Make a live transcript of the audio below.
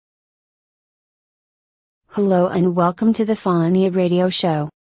Hello and welcome to the Fonia radio show.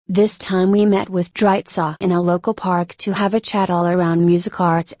 This time we met with Dreitsaw in a local park to have a chat all around music,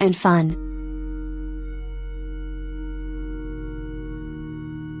 arts and fun.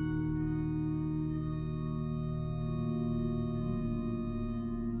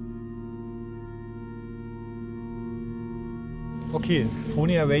 Okay,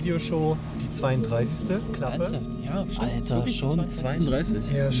 Fonia Radio Show, die 32. Klappe. Ja, Alter, schon 32.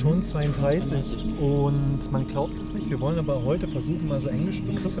 Ja, schon 32. Und man glaubt es nicht, wir wollen aber heute versuchen, mal so englische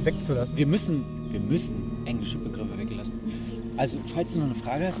Begriffe wegzulassen. Wir müssen englische Begriffe weglassen. Also, falls du noch eine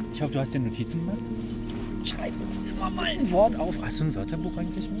Frage hast, ich hoffe, du hast dir Notizen gemacht. Schreib immer mal ein Wort auf. Hast du ein Wörterbuch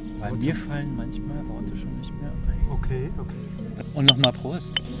eigentlich mit? Weil mir fallen manchmal Worte schon nicht mehr ein. Okay. Und nochmal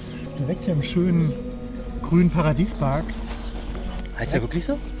Prost. Direkt hier im schönen grünen Paradiespark. Heißt der wirklich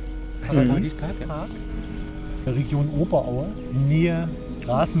so? Heißt der Paradiespark? Ja. Region Oberaue, Nähe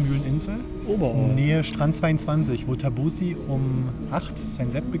Grasenmühleninsel, Nähe Strand 22, wo Tabooze um 8 sein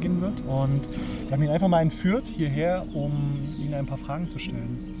Set beginnen wird. Und wir haben ihn einfach mal entführt hierher, um Ihnen ein paar Fragen zu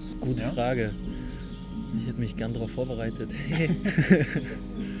stellen. Gute Frage. Ich hätte mich gern darauf vorbereitet.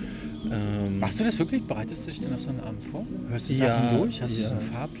 Machst du das wirklich? Bereitest du dich denn auf so einen Abend vor? Hörst du Sachen durch? Hast du so einen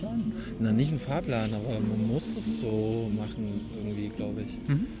Fahrplan? Na, nicht einen Fahrplan, aber man muss es so machen, irgendwie, glaube ich.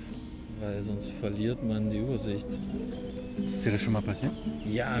 Mhm. Weil sonst verliert man die Übersicht. Ist dir das schon mal passiert?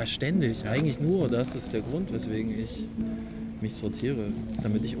 Ja, ständig. Eigentlich nur. Das ist der Grund, weswegen ich mich sortiere.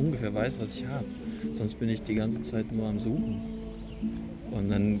 Damit ich ungefähr weiß, was ich habe. Sonst bin ich die ganze Zeit nur am Suchen. Und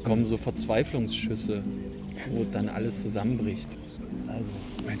dann kommen so Verzweiflungsschüsse, wo dann alles zusammenbricht. Also,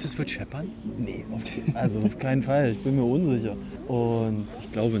 meinst du, es wird scheppern? Nee, auf keinen Fall. Ich bin mir unsicher. Und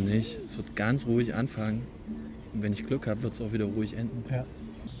ich glaube nicht. Es wird ganz ruhig anfangen. Und wenn ich Glück habe, wird es auch wieder ruhig enden. Ja.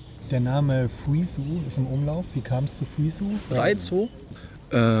 Der Name Fuisu ist im Umlauf. Wie kam es zu Fuisu? Dreitsaw?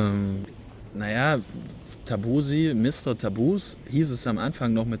 Tabooze, Mr. Tabooze hieß es am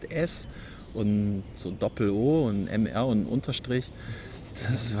Anfang noch mit S und so Doppel-O und MR und Unterstrich.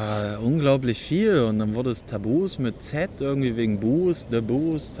 Das war unglaublich viel und dann wurde es Tabooze mit Z irgendwie wegen Booze, der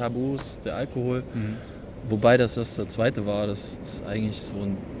Booze, Tabooze, der Alkohol. Mhm. Wobei das der zweite war, das ist eigentlich so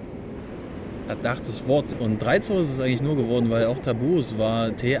ein erdachtes Wort. Und Dreitsaw ist es eigentlich nur geworden, weil auch Tabooze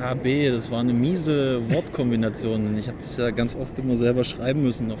war T-A-B, das war eine miese Wortkombination. Und ich habe das ja ganz oft immer selber schreiben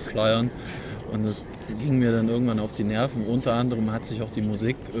müssen auf Flyern. Und das ging mir dann irgendwann auf die Nerven. Unter anderem hat sich auch die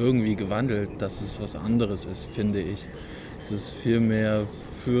Musik irgendwie gewandelt, dass es was anderes ist, finde ich. Es ist viel mehr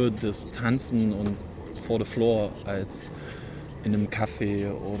für das Tanzen und for the floor als in einem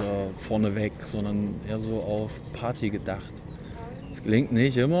Café oder vorneweg, sondern eher so auf Party gedacht. Es gelingt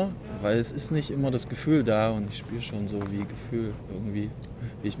nicht immer, weil es ist nicht immer das Gefühl da und ich spiele schon so wie Gefühl irgendwie,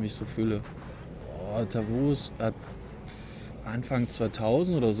 wie ich mich so fühle. Tabooze hat Anfang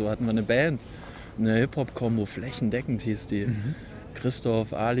 2000 oder so hatten wir eine Band, eine Hip-Hop-Kombo, flächendeckend hieß die. Mhm.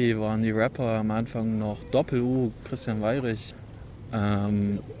 Christoph, Ali waren die Rapper, am Anfang noch Doppel-U, Christian Weirich,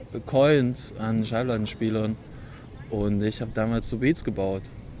 Coins an Schallplattenspielern und ich habe damals so Beats gebaut,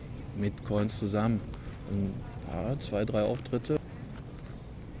 mit Coins zusammen. Und 2, 3 Auftritte,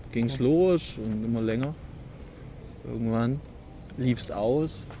 ging's los und immer länger. Irgendwann lief's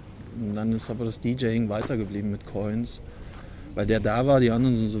aus und dann ist aber das DJing weitergeblieben mit Coins. Weil der da war, die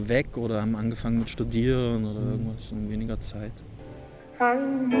anderen sind so weg oder haben angefangen mit Studieren oder irgendwas in weniger Zeit. I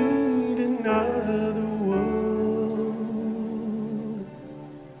need another world,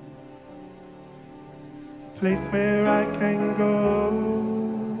 a place where I can go.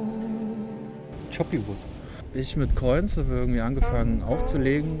 Choppy Wood. Ich mit Coins habe irgendwie angefangen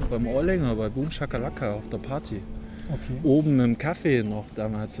aufzulegen beim Orlinger, bei Boom Shakalaka auf der Party. Okay. Oben im Café noch,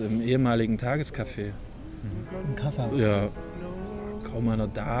 damals im ehemaligen Tagescafé. Im Kassa. Ja, kaum einer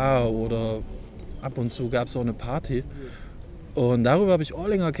da oder ab und zu gab es auch eine Party. Und darüber habe ich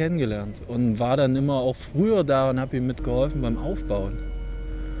Orlinger kennengelernt und war dann immer auch früher da und habe ihm mitgeholfen beim Aufbauen.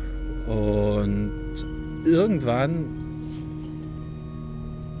 Und irgendwann,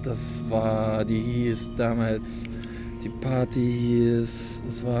 die hieß damals, die Party hieß,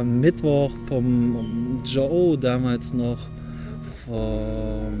 es war Mittwoch vom Joe damals noch,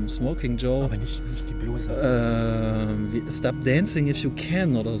 vom Smoking Joe. Aber nicht die Bluse. Stop Dancing If You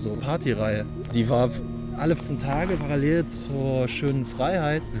Can oder so, Partyreihe. Die war alle 14 Tage parallel zur schönen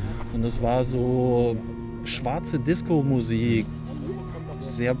Freiheit. Mhm. Und das war so schwarze Disco-Musik,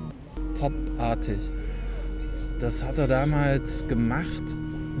 sehr popartig. Das hat er damals gemacht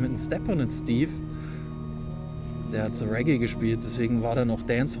mit einem Step-on-It Steve. Der hat so Reggae gespielt, deswegen war dann auch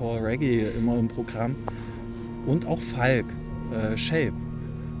Dancehall Reggae immer im Programm. Und auch Falk, Shape.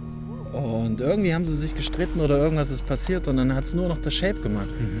 Und irgendwie haben sie sich gestritten oder irgendwas ist passiert und dann hat es nur noch der Shape gemacht.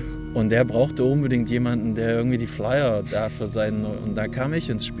 Mhm. Und der brauchte unbedingt jemanden, der irgendwie die Flyer da für seinen... Und da kam ich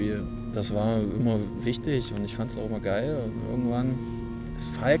ins Spiel. Das war immer wichtig und ich fand es auch immer geil. Und irgendwann ist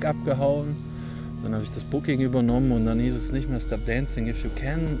Falk abgehauen. Dann habe ich das Booking übernommen und dann hieß es nicht mehr Stop Dancing If You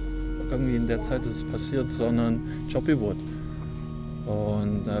Can. Irgendwie in der Zeit ist es passiert, sondern Joppywood.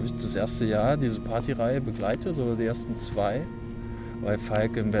 Und da habe ich das erste Jahr diese Partyreihe begleitet oder die ersten 2, weil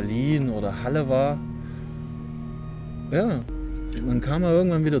Falk in Berlin oder Halle war. Ja, und dann kam er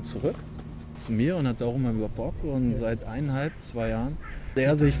irgendwann wieder zurück zu mir und hatte auch immer wieder Bock und seit 1,5, 2 Jahren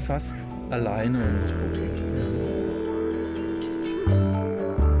der sich fast alleine um das Booking.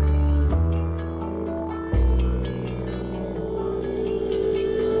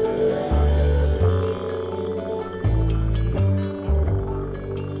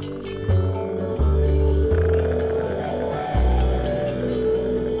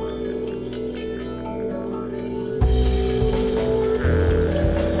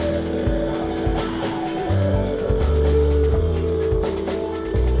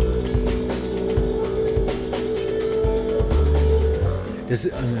 Das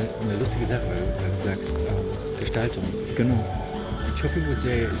ist eine lustige Sache, weil du sagst Gestaltung. Genau. Die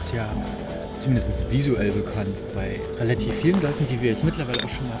Joppywood-Serie ist ja zumindest visuell bekannt bei relativ vielen Leuten, die wir jetzt mittlerweile auch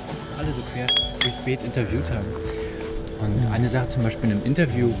schon mal fast alle so quer durchs Beet interviewt haben. Und eine Sache zum Beispiel in einem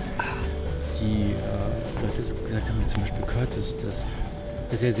Interview, die Leute so gesagt haben, wie zum Beispiel Curtis,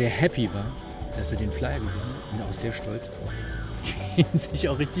 dass er sehr happy war, dass er den Flyer gesehen hat und auch sehr stolz drauf ist. Den sich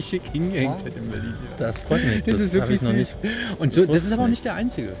auch richtig schick hingehängt hat in Berlin. Ja. Das freut mich. Das ist wirklich noch nicht. Und so, das ist aber auch nicht der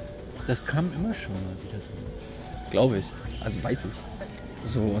einzige. Das kam immer schon mal wieder so. Glaube ich. Also weiß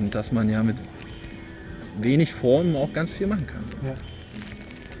ich. So, und dass man ja mit wenig Formen auch ganz viel machen kann. Ja.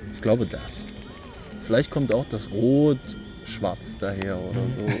 Ich glaube das. Vielleicht kommt auch das Rot-Schwarz daher oder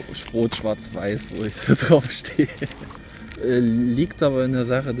so. Rot-Schwarz-Weiß, wo ich so drauf stehe. Liegt aber in der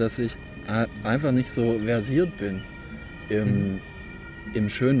Sache, dass ich einfach nicht so versiert bin im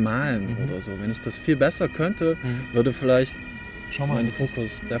schönen Malen oder so. Wenn ich das viel besser könnte, würde vielleicht mein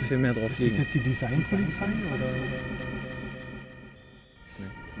Fokus da viel mehr drauf liegen. Ist das jetzt die Designpolizei?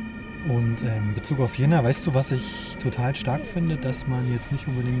 Und in Bezug auf Jena, weißt du, was ich total stark finde, dass man jetzt nicht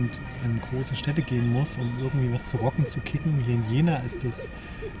unbedingt in große Städte gehen muss, um irgendwie was zu rocken, zu kicken. Hier in Jena ist das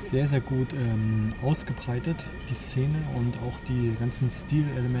sehr, sehr gut ausgebreitet, die Szene und auch die ganzen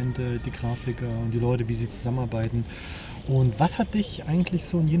Stilelemente, die Grafiker und die Leute, wie sie zusammenarbeiten. Und was hat dich eigentlich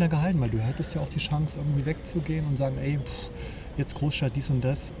so in Jena gehalten? Weil du hättest ja auch die Chance, irgendwie wegzugehen und sagen, ey, jetzt Großstadt, dies und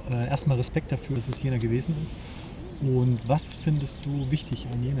das. Erstmal Respekt dafür, dass es Jena gewesen ist. Und was findest du wichtig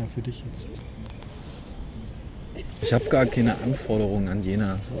an Jena für dich jetzt? Ich habe gar keine Anforderungen an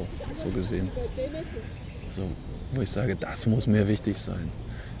Jena so gesehen. So, wo ich sage, das muss mir wichtig sein.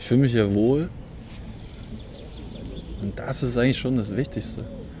 Ich fühle mich ja wohl und das ist eigentlich schon das Wichtigste.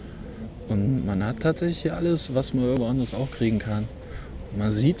 Und man hat tatsächlich hier alles, was man irgendwo anders auch kriegen kann. Und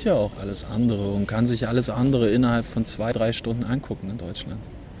man sieht ja auch alles andere und kann sich alles andere innerhalb von 2-3 Stunden angucken in Deutschland.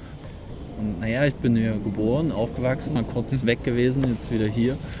 Und naja, ich bin hier geboren, aufgewachsen, mal kurz weg gewesen, jetzt wieder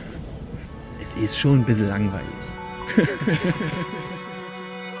hier. Es ist schon ein bisschen langweilig.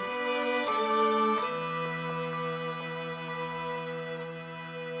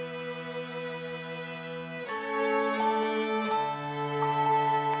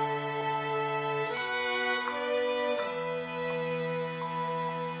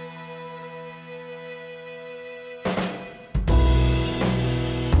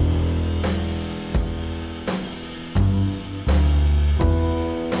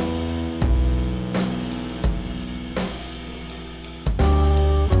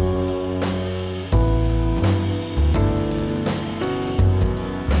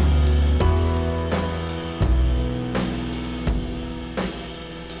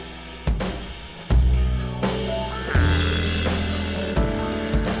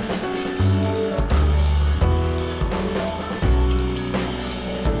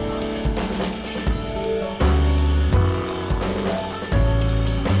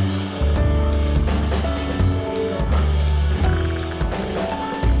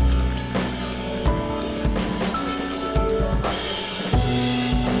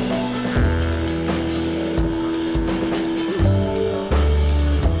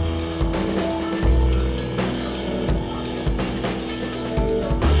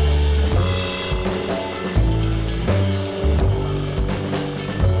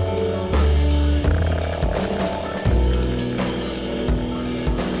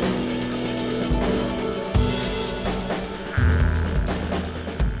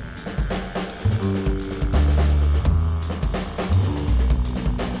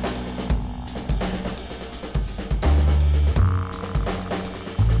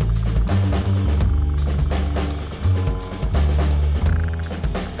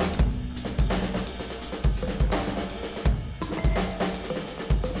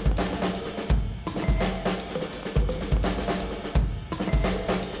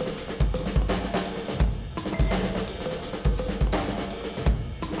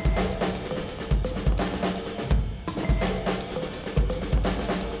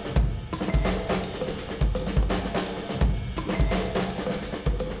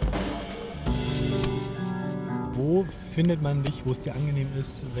 findet man dich, wo es dir angenehm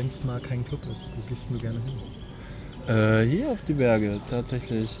ist, wenn es mal kein Club ist? Wo gehst du gerne hin? Hier auf die Berge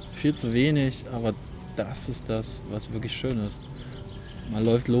tatsächlich viel zu wenig, aber das ist das, was wirklich schön ist. Man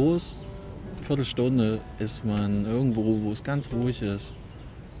läuft los, Viertelstunde ist man irgendwo, wo es ganz ruhig ist.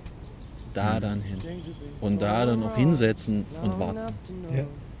 Da dann hin. Und da dann auch hinsetzen und warten. Ja.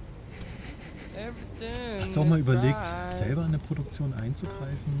 Hast du auch mal überlegt, selber in eine Produktion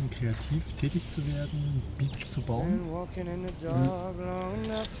einzugreifen, kreativ tätig zu werden, Beats zu bauen?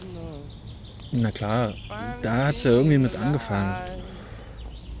 Na klar, da hat es ja irgendwie mit angefangen.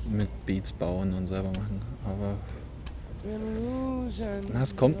 Mit Beats bauen und selber machen. Aber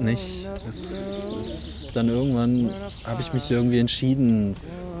es kommt nicht. Es ist dann irgendwann habe ich mich irgendwie entschieden,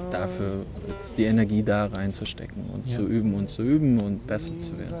 dafür jetzt die Energie da reinzustecken und zu üben und besser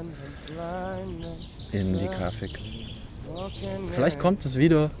zu werden in die Grafik. Vielleicht kommt es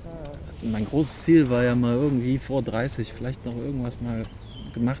wieder. Mein großes Ziel war ja mal irgendwie vor 30 vielleicht noch irgendwas mal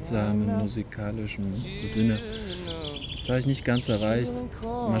gemacht zu haben im musikalischen Sinne. Das habe ich nicht ganz erreicht.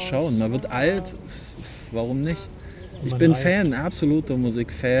 Mal schauen, man wird alt, warum nicht? Ich bin Fan, absoluter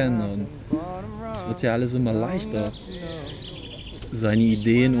Musikfan und es wird ja alles immer leichter, seine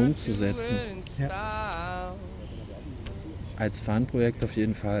Ideen umzusetzen. Ja. Als Fanprojekt auf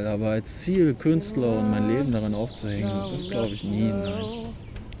jeden Fall, aber als Ziel, Künstler und mein Leben daran aufzuhängen, das glaube ich nie, nein.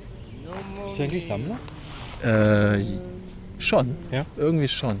 Bist du eigentlich Sammler? Schon, Ja? irgendwie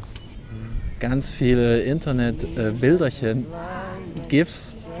schon. Ganz viele Internet-Bilderchen,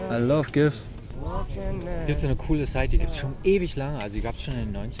 GIFs, I love GIFs. Da gibt es eine coole Seite, die gibt es schon ewig lange, also die gab es schon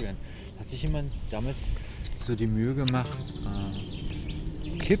in den 90ern. Da hat sich jemand damals so die Mühe gemacht,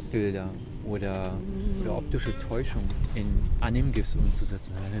 Kippbilder oder optische Täuschung in Anim-GIFs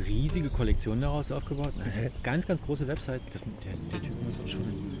umzusetzen. Er hat eine riesige Kollektion daraus aufgebaut. Eine ganz, ganz große Website. Der Typ muss auch schon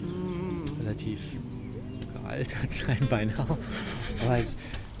relativ gealtert sein beinahe. Aber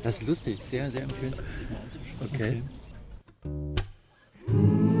das ist lustig, sehr, sehr empfehlenswert, sich mal anzuschauen. Okay.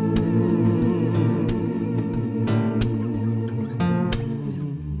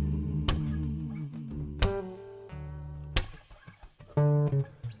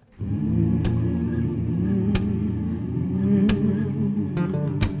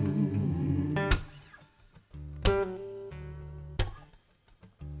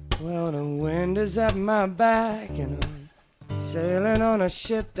 Well, the wind is at my back and I'm sailing on a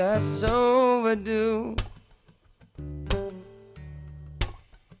ship that's overdue.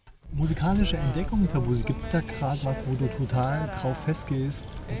 Musikalische Entdeckung, Tabooze, gibt es da gerade was, wo du total drauf festgehst?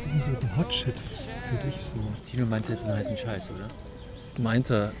 Was ist denn so der Hot-Shit für dich so? Tino meint jetzt einen heißen Scheiß, oder?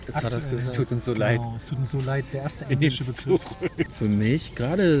 Meinte, jetzt hat er es Aktuell, gesagt. Tut uns so leid. Es tut uns so leid, der erste Wir englische nehmen's Begriff. Für mich,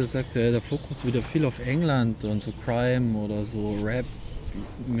 gerade sagt er, der Fokus wieder viel auf England und so Crime oder so Rap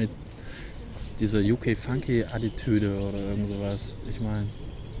mit dieser UK-Funky-Attitüde oder irgend sowas. Ich meine,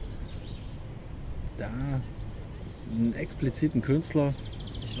 da einen expliziten Künstler,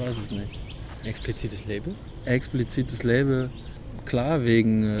 ich weiß es nicht. Ein explizites Label? Explizites Label, klar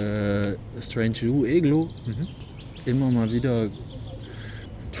wegen Strange You, Eglo. Immer mal wieder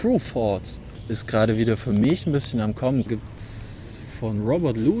True Thoughts ist gerade wieder für mich ein bisschen am Kommen. Gibt's von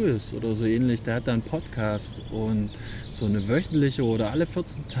Robert Lewis oder so ähnlich, der hat da einen Podcast und so eine wöchentliche oder alle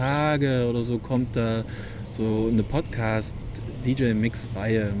 14 Tage oder so kommt da so eine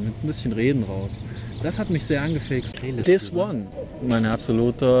Podcast-DJ-Mix-Reihe mit ein bisschen Reden raus. Das hat mich sehr angefixt. This One, mein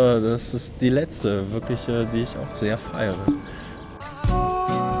absoluter, das ist die letzte, wirkliche, die ich auch sehr feiere.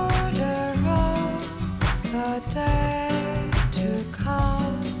 Order of the day to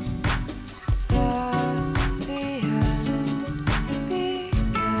come, thus the end begins.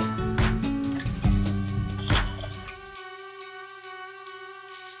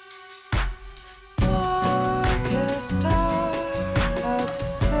 Darkest hour,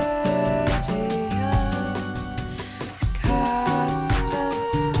 obsidian, cast in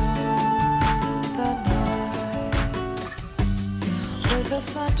stone the night, with a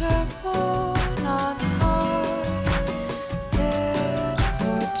slender moon on high, it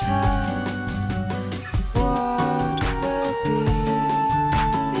portends what will be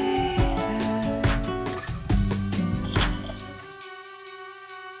the end.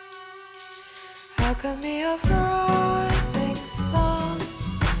 Alchemy of rising sun,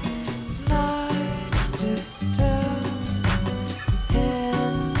 night distilled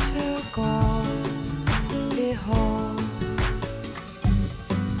into gold. Behold,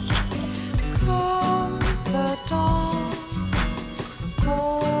 comes the dawn,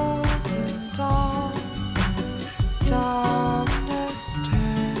 golden dawn. Darkness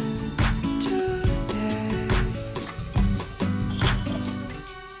turns to day.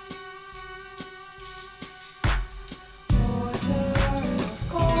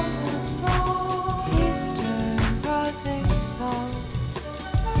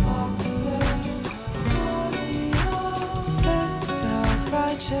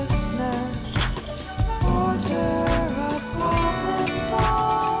 righteousness, order of golden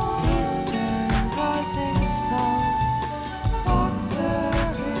dawn, eastern rising sun,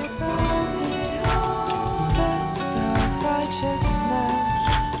 boxers rebellion, fists of righteousness,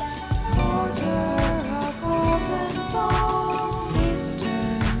 order of golden dawn,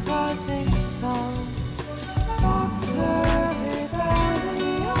 eastern rising sun, boxer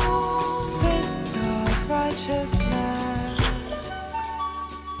rebellion, fists of righteousness.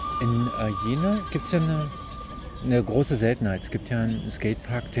 In Jena gibt es ja eine große Seltenheit. Es gibt ja einen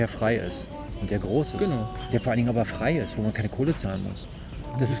Skatepark, der frei ist und der groß ist. Genau. Der vor allen Dingen aber frei ist, wo man keine Kohle zahlen muss.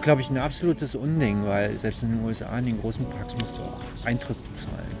 Das ist, glaube ich, ein absolutes Unding, weil selbst in den USA, in den großen Parks, musst du auch Eintritt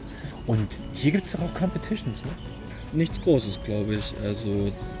bezahlen. Und hier gibt es doch auch Competitions, ne? Nichts Großes, glaube ich. Also,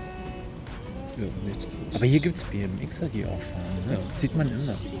 ja, nichts Großes. Aber hier gibt es BMXer, die auch fahren, ne? Ja. Sieht man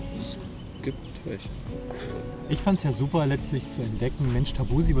immer. Es gibt welche. Ich fand es ja super, letztlich zu entdecken. Mensch,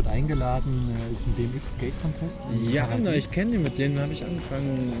 Tabooze wird eingeladen, ist ein BMX-Skate-Contest. Ja, na, ich kenne die, mit denen habe ich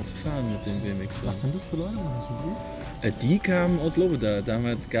angefangen zu fahren, mit den BMXern. Was sind das für Leute? Was sind die? Die kamen aus Lobeda.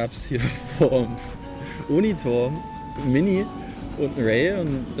 Damals gab es hier vor Uniturm Mini und ein Ray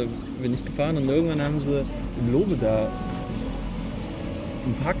und da bin ich gefahren und irgendwann haben sie in Lobeda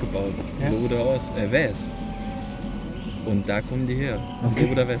einen Park gebaut. Ja. Lobeda West. Und da kommen die her, aus Okay.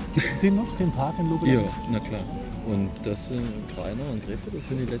 Lobeda West. Gibt es den noch, den Park in Lobeda? Ja, na klar. Und das sind Greiner und Griffe, das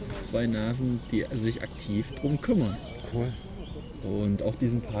sind die letzten zwei Nasen, die sich aktiv drum kümmern. Cool. Und auch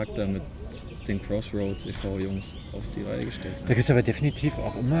diesen Park da mit den Crossroads e.V. Jungs auf die Reihe gestellt Da haben. gibt es aber definitiv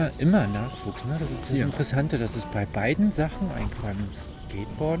auch immer Nachwuchs. Ne? Das ist das Ja. Interessante, dass es bei beiden Sachen, eigentlich beim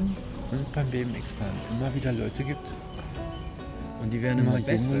Skateboarden und beim BMX-Fahren, immer wieder Leute gibt, Und die werden Immer immer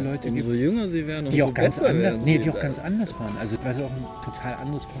junge besser. Leute Umso gibt, jünger sie werden, umso die auch ganz besser anders, werden nee, sie. die auch ganz anders fahren. Also weil sie auch ein total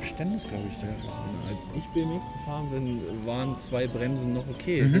anderes Verständnis, glaube ich, dafür haben. Als ich BMX gefahren bin, waren zwei Bremsen noch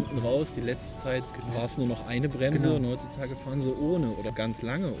okay. Hinten raus, die letzte Zeit war es nur noch eine Bremse Genau. und heutzutage fahren sie ohne oder ganz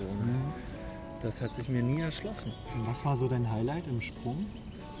lange ohne. Das hat sich mir nie erschlossen. Und was war so dein Highlight im Sprung?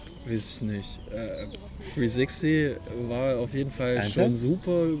 Weiß ich nicht. 360 war auf jeden Fall Ernsthaft? schon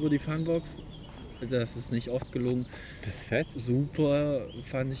super über die Funbox. Das ist nicht oft gelungen. Das ist fett. Super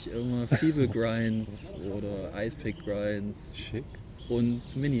fand ich immer Feeble Grinds oder Icepick Grinds Schick. und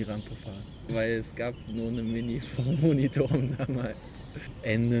Mini-Rampe fahren. Weil es gab nur eine Mini vom Uniturm damals.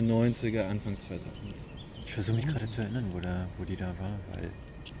 Ende 90er, Anfang 2000. Ich versuche mich gerade zu erinnern, wo die da war, weil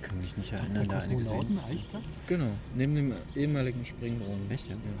ich kann mich nicht Das ist erinnern, der da eine gesehen Kosmonauten zu haben. Eichplatz? Genau, neben dem ehemaligen Springbrunnen. Echt,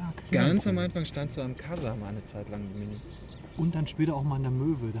 ja? Ah, okay. Ganz am Anfang stand sie am Kasam eine Zeit lang, die Mini. Und dann später auch mal an der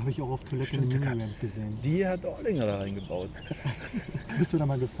Möwe. Da habe ich auch auf Toilette Stimmt, eine da Miniramp gab's- gesehen. Die hat Orlinger da reingebaut. Bist du da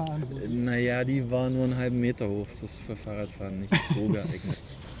mal gefahren? Naja, die war nur einen halben Meter hoch. Das ist für Fahrradfahren nicht so geeignet.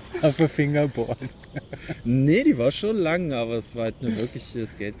 Auf der Fingerboard. Nee, die war schon lang, aber es war halt eine wirkliche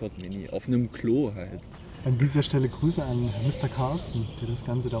Skateboard-Mini. Auf einem Klo halt. An dieser Stelle Grüße an Mr. Carlson, der das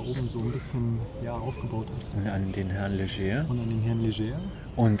Ganze da oben so ein bisschen aufgebaut hat. Und an den Herrn Leger Und an den Herrn Leger.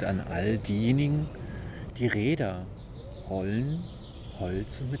 und an all diejenigen, die Räder rollen,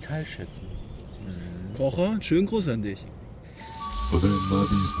 Holz und Metall schätzen. Kocher, schönen Gruß an dich. But there might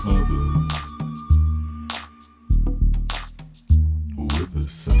be problems with the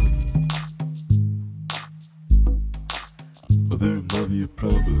sun. But there might be a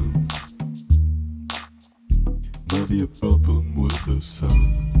problem. Might be a problem with the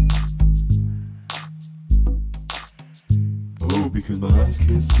sun. Oh, because my eyes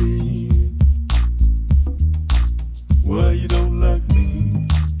can't see why you don't like me.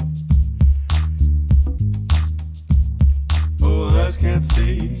 Oh, eyes can't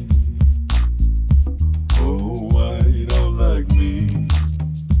see. Oh, why you don't like me?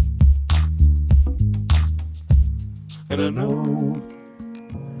 And I know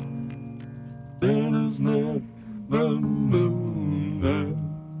that is not the moon that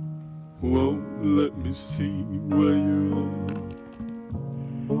won't let me see where you are.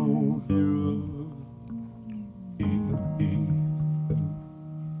 Oh, you are.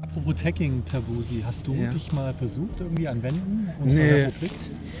 Apropos Tagging, Tabooze, hast du Ja. dich mal versucht irgendwie an Wänden? Nee. Rubrik?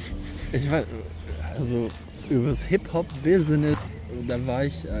 Ich war, also übers Hip-Hop-Business, da war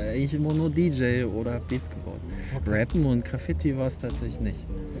ich eigentlich immer nur DJ oder hab Beats gebaut. Rappen und Graffiti war es tatsächlich nicht.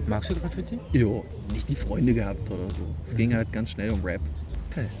 Magst du Graffiti? Jo, nicht die Freunde gehabt oder so. Es ging halt ganz schnell um Rap.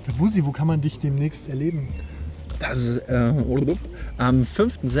 Tabooze, wo kann man dich demnächst erleben? Das ist am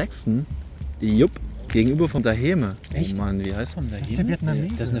 5.6. Jupp, gegenüber von der Heme. Echt? Oh Mann, wie heißt Komm da ist der hin. Vietnamese.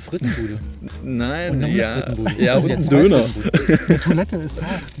 Das ist eine Frittenbude. Nein, Und noch eine ja. Frittenbude. Ja, Das und sind ein zwei Döner. Frittenbuden. Die Toilette ist auch.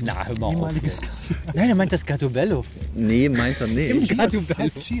 Na, hör mal auf ehemaliges jetzt. Nein, er meint das Gatobello. Nee, meint er nicht. Gatobello.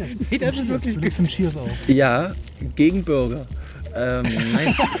 Cheers. Nee, das ist wirklich Du legst im Cheers auf. Ja, gegen Burger.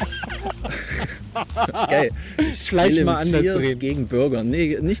 Nein. Geil. Fleisch mal anders Cheers drehen. gegen Burger.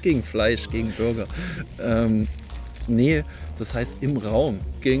 Nee, nicht gegen Fleisch, gegen Burger. Nee, das heißt im Raum.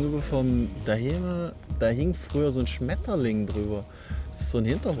 Gegenüber vom daheim, da hing früher so ein Schmetterling drüber. Das ist so ein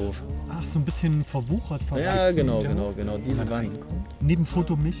Hinterhof. Ach, so ein bisschen verwuchert. Ja, genau, diese Wand. Neben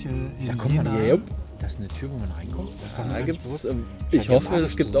Foto Michel in Da kommt man Jena. rein. Das ist eine Tür, wo man reinkommt. Das war mir Da gar nicht gibt's, bewusst. ich hoffe,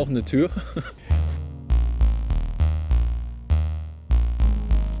 es gibt auch eine Tür.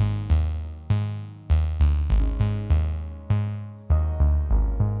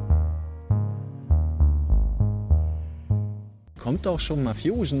 Kommt auch schon mal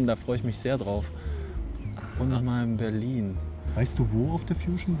Fusion, da freue ich mich sehr drauf. Und nochmal in Berlin. Weißt du, wo auf der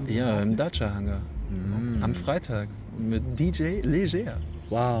Fusion? Ja, im Dacia-Hangar. Am Freitag mit DJ Leger.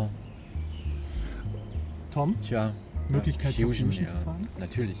 Wow. Tom, Tja. Möglichkeit zur Fusion ja. zu fahren?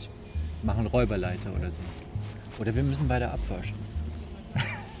 Natürlich. Machen Räuberleiter oder so. Oder wir müssen beide abwaschen.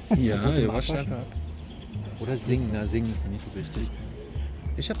 Ja, dem ihr wascht Abwaschen? einfach ab. Oder singen. Na, singen ist ja nicht so wichtig.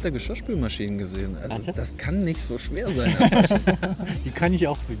 Ich habe da Geschirrspülmaschinen gesehen. Also Warte. das kann nicht so schwer sein. Die kann ich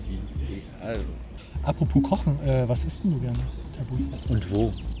auch bedienen. Also, Apropos Kochen, was isst denn du gerne? Tabooze? Und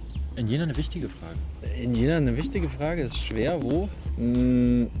wo? In Jena eine wichtige Frage. in Jena eine wichtige Frage, ist schwer, wo?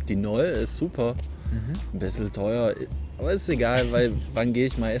 Die neue ist super. Ein bisschen teuer, aber ist egal, weil wann gehe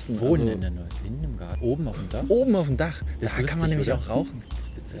ich mal essen? Wo denn Also, in der Neues? Innen im Garten? Oben auf dem Dach? oben auf dem Dach. Das ist Da kann man lustig, nämlich oder? auch rauchen. Das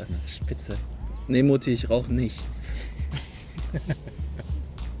ist witzig, Das ist spitze. Nee, Mutti, ich rauche nicht.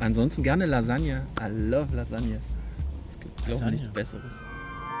 Ansonsten gerne Lasagne. I love Lasagne. Es gibt, glaube ich, Lasagne. nichts Besseres.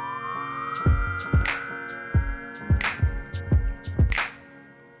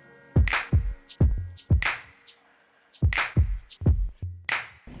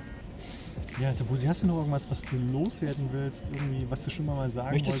 Ja, Tabooze, hast du noch irgendwas, was du loswerden willst? Irgendwie, was du schon mal sagen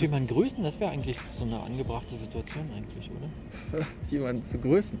Möchtest du wolltest? jemanden grüßen? Das wäre eigentlich so eine angebrachte Situation eigentlich, oder? Jemanden zu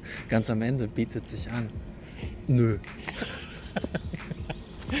grüßen. Ganz am Ende bietet sich an. Nö.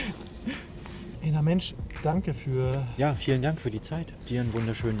 Na Mensch, danke für... Ja, vielen Dank für die Zeit. Dir einen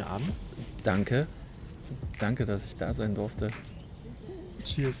wunderschönen Abend. Danke. Danke, dass ich da sein durfte.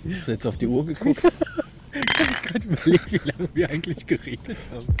 Cheers. Hast du jetzt auf die Uhr geguckt? Ich habe gerade überlegt, wie lange wir eigentlich geredet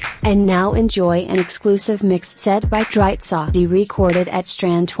haben. And now enjoy an exclusive mix set by Dreitsaw, recorded at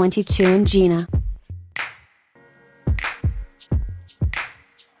Strand 22 in Jena.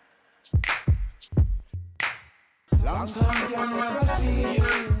 Long time girl, never see you.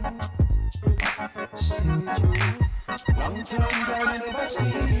 See you. Long time girl, never see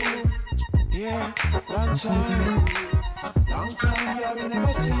you. Yeah, long time. Long time girl,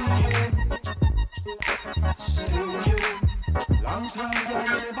 never see you. See you. Long time girl,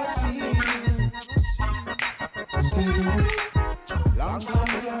 never see you. See you. Long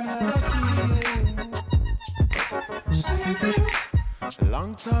time girl, never see you. See you.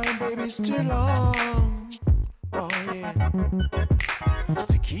 Long time, baby, it's too long. Oh yeah.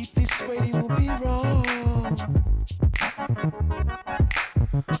 To keep this waiting will be wrong.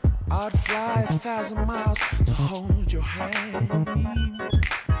 I'd fly 1,000 miles to hold your hand.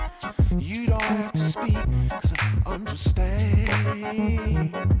 You don't have to speak, 'cause I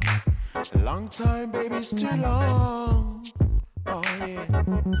understand. A long time, baby, it's too long. Oh yeah.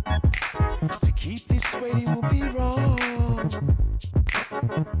 To keep this waiting will be wrong.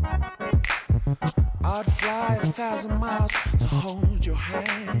 I'd fly 1,000 miles to hold your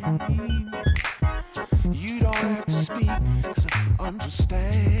hand. You don't have to speak, 'cause I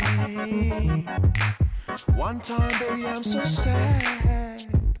understand. One time, baby, I'm so sad.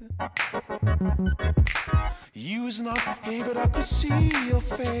 You was not here, but I could see your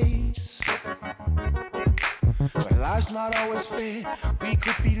face. Well, life's not always fair, we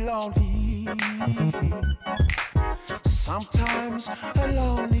could be lonely. Sometimes a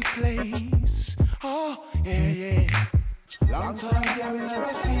lonely place. Oh, yeah, yeah. Long time, girl, we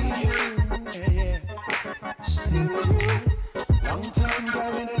never see you. Yeah, yeah. Still you. Long time,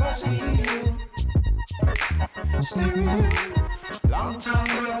 girl, we never see you. Still you. Long time,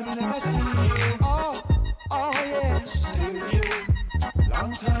 girl, we never see you. Oh, oh, yeah. Still you.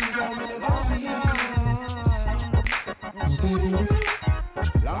 Long time, girl, we never see you. Still you.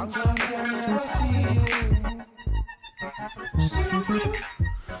 Long time, girl, we never see you. Still you.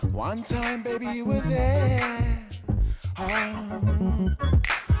 One time, baby, you were there. Oh,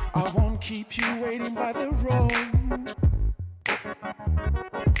 I won't keep you waiting by the road.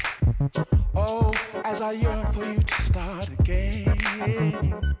 Oh, as I yearn for you to start again,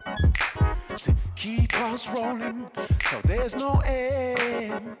 to keep us rolling, so there's no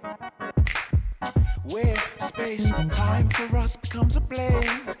end. Where space and time for us becomes a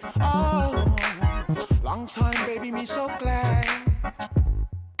blend. Oh, Long time, baby, me so glad.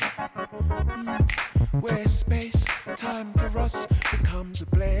 Where space, time for us becomes a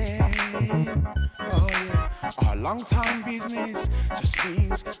blame. Oh yeah, our long time business just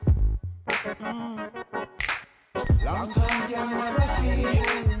means long time, girl, never see you.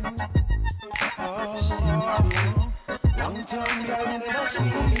 Oh, long time, girl, never see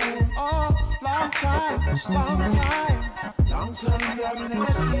you. Oh, long time, long time. Long time, girl, me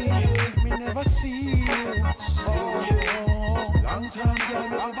never see you. Me never see you. Oh, long time, girl,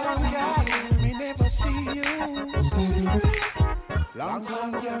 me never see you. Me never see you. Long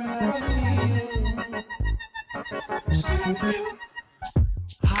time, girl, me never see you.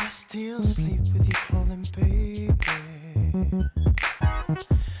 I still sleep with your clothing, baby,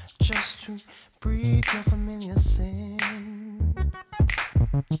 just to breathe your familiar scent.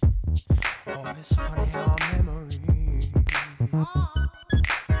 Oh, it's funny how memory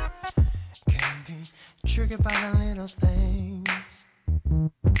can be triggered by the little things.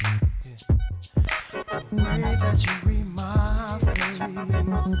 Yeah. The way that you read my face,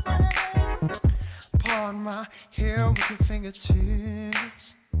 part my hair with your fingertips.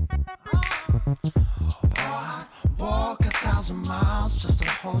 Oh, I'd walk 1,000 miles just to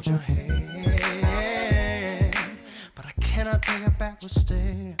hold your hand, but I cannot take a backward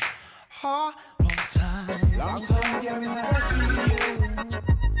step. Oh, long time, girl, me never see you.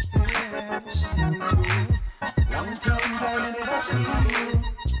 Yeah, see you. Long time, girl, me never see you.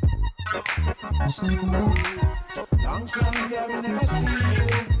 See you. Long time, girl, me never see you.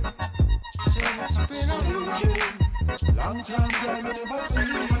 Say it's been a long time, girl, me never see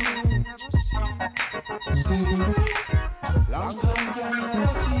you. See you. Long time, girl, me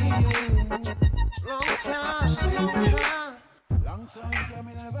never see you. Long time, long time. Long time, girl,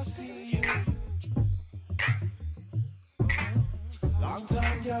 me never see you. Long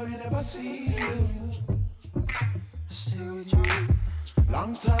time, girl, me never see you. Stay with you.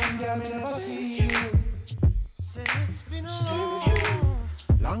 Long time, girl, me never see you. Say it's been a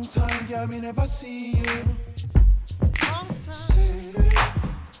long time, girl, me never see you. Long time,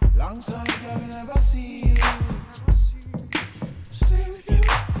 long time, girl, me never see you. Stay with you.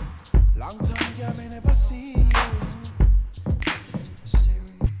 Long time, girl, me never see you.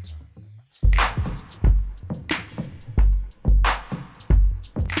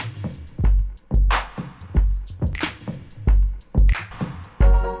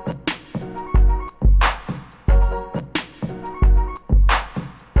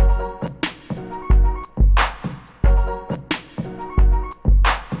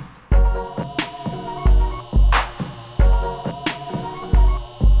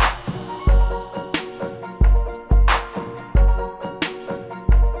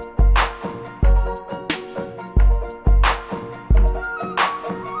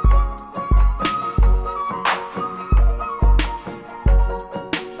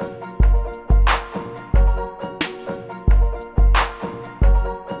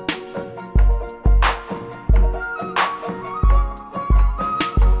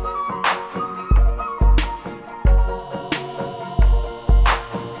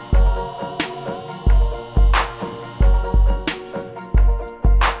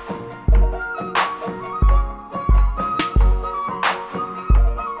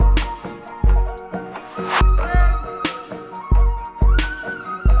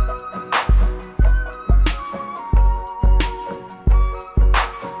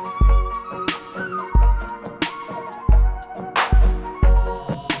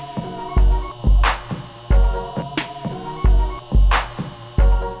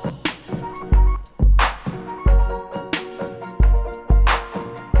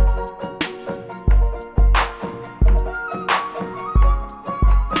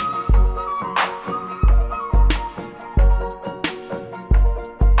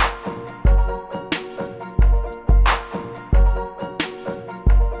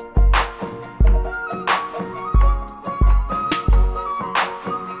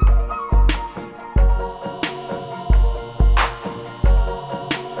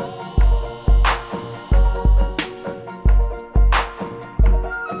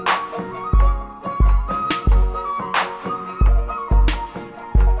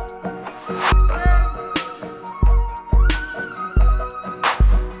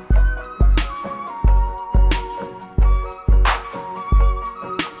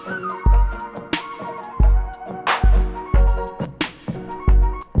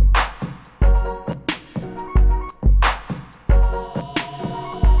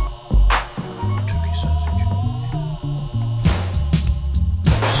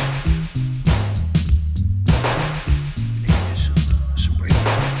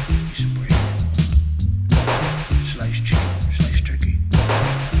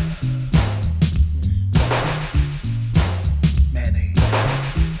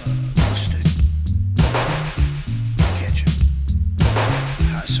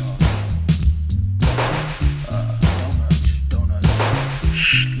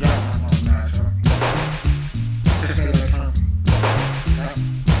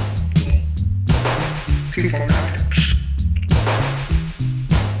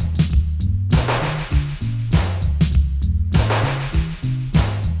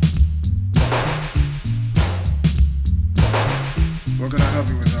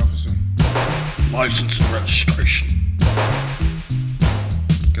 license and registration.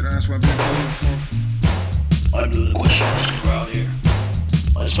 Can I ask what I'm being pulled for? I do the questions around here.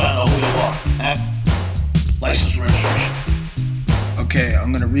 Let's find out who you are, huh? License and registration. Okay,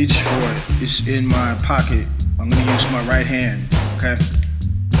 I'm gonna reach for it. It's in my pocket. I'm gonna use my right hand, okay?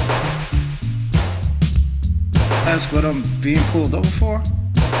 Ask what I'm being pulled over for?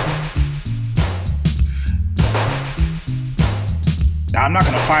 Now, I'm not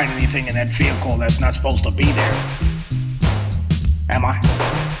gonna find anything in that vehicle that's not supposed to be there. Am I?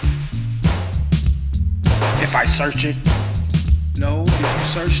 If I search it? No, if you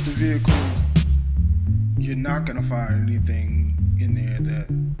search the vehicle, you're not gonna find anything in there that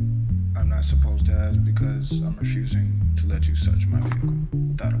I'm not supposed to have because I'm refusing to let you search my vehicle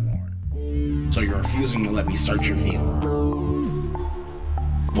without a warrant. So you're refusing to let me search your vehicle?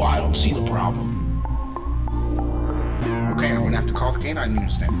 Well, I don't see the problem. Okay, I'm gonna have to call the canine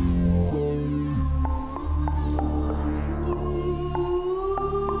units then.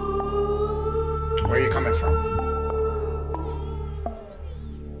 Where are you coming from?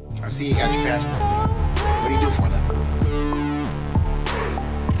 I see you got your passport. What do you do for them?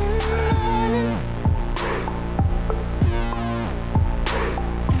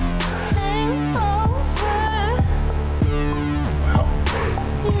 Well,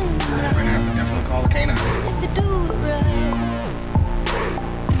 we're gonna have to definitely call the canine. If you do it right,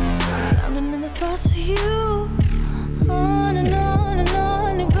 drowning in the thoughts of you. On and on and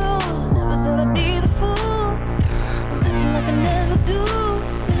on it goes. Never thought I'd be the fool. I'm acting like I never do.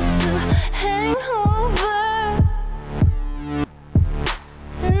 It's a hangover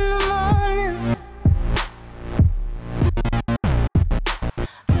in the morning.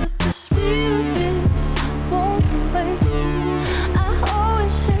 But the spirits won't wait. I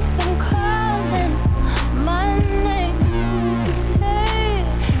always hear them calling my name. Hey,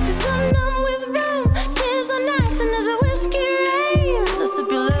 'cause I'm numb with rum. Tears are nice and as a whiskey rains, I sip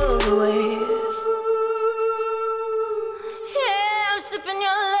your love away. Yeah, I'm sipping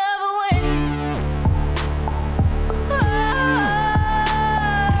your love away.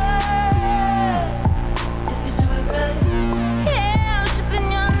 If you do it right. Yeah, I'm sipping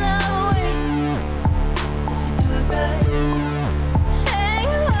your love away. If you do it right.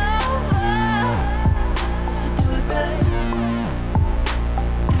 Hangover. If you do it right.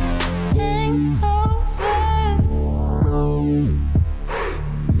 Hangover.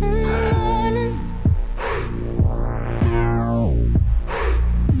 In the morning.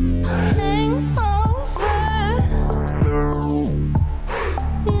 Hangover.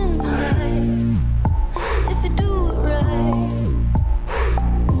 In the night. If you do it right.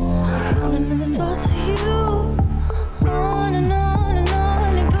 Drowning in the thoughts of you. On and on and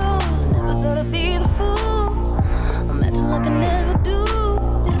on it goes. Never thought I'd be the fool. I'm acting like I never do.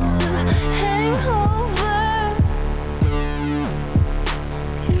 It's a hangover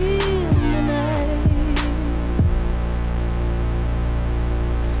in the night.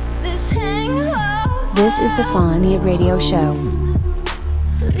 This hangover This is the Fonia Radio Show.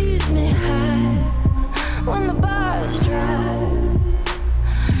 leaves me high when the bar is dry.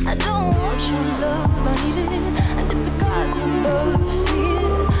 I don't want your love, I need it. And if the gods above see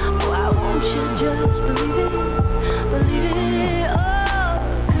it, why won't you just believe it? Believe it, oh,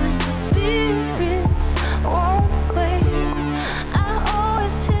 'cause the spirits won't wait. I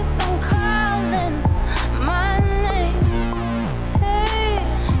always hear them calling my name. Hey,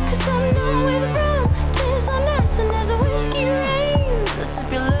 'cause I'm numb with rum. Tears are nice and as a whiskey rains, I sip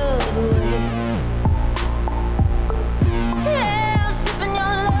your love away. Yeah, I'm sipping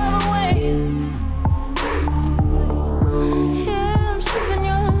your love away. Yeah, I'm sipping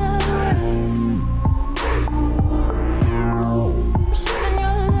your love away.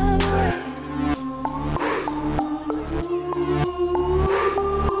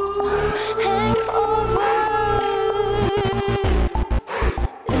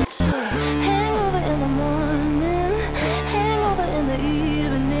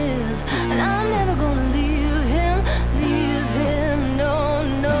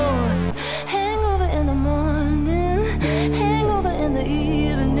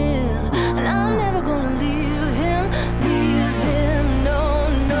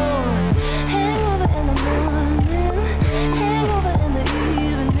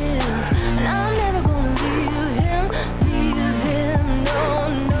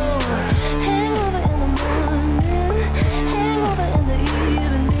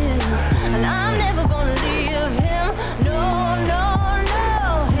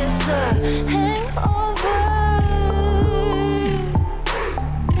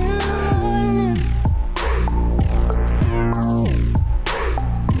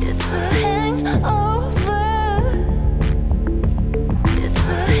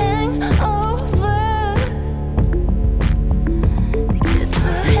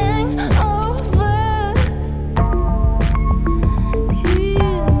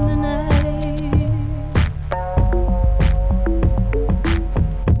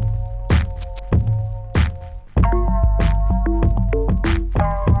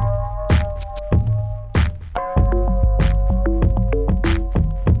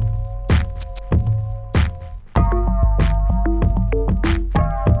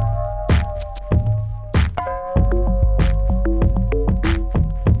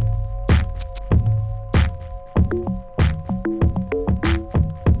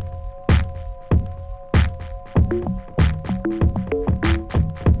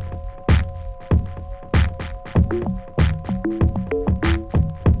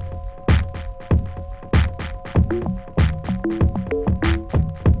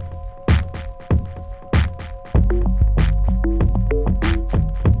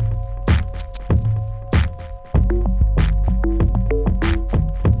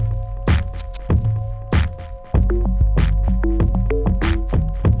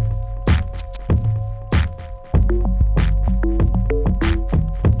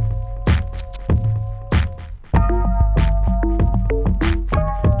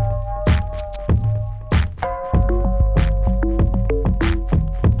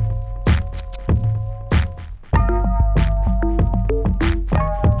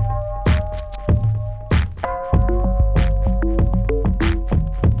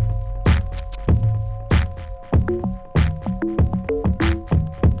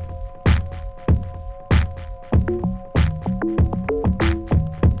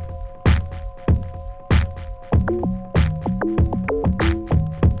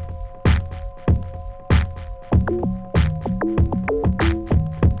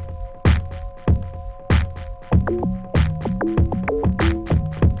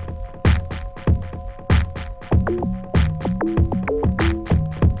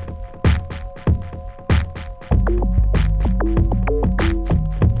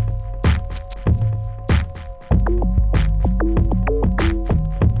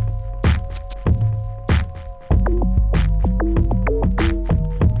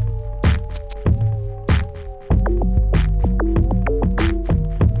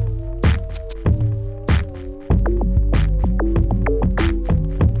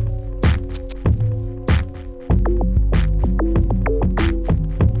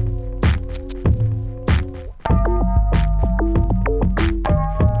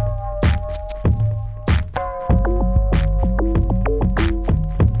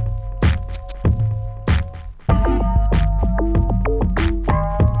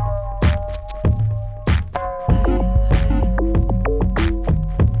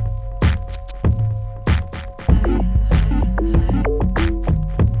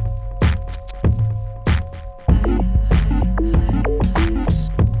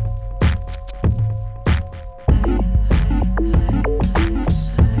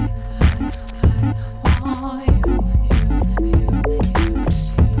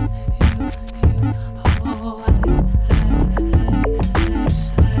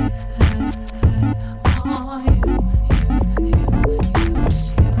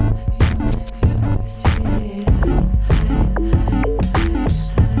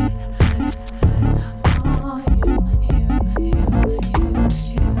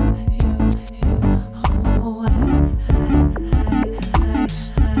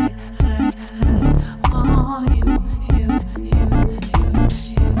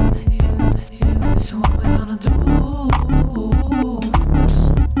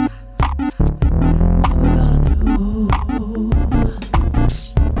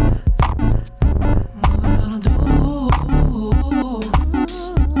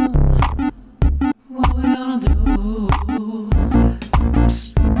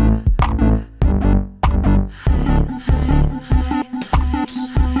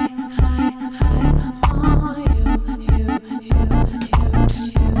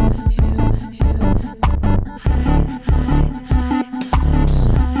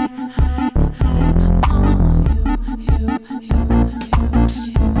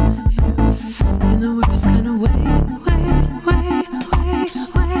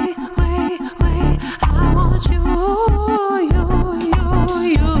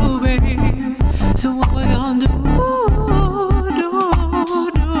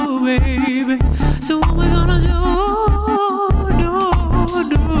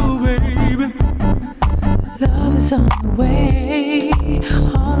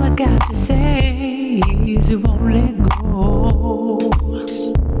 it won't let go.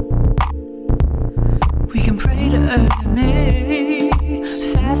 We can pray to early May,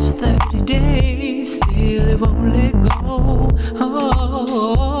 fast for 30 days, still it won't let go.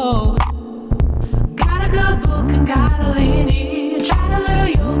 Oh, got a good book and gotta lean in, try to learn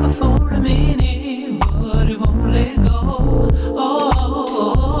yoga for a minute, but it won't let go. Oh,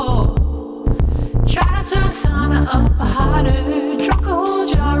 try to turn sauna up hotter, drunk a whole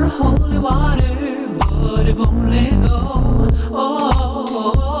jar of holy water, but it won't let go.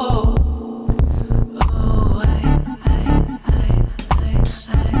 Oh,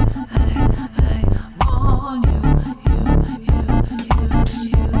 want you,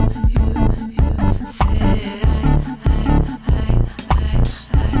 said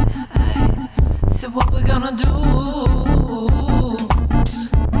so what we gonna do?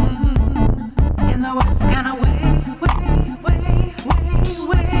 In the worst kind of way,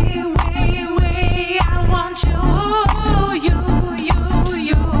 I want you,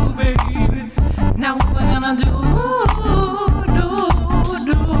 baby. Now what we gonna do,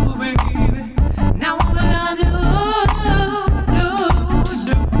 baby? Now what we gonna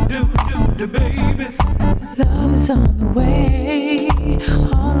do, baby? Love is on the way.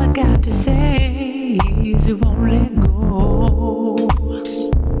 All I got to say is it won't let go.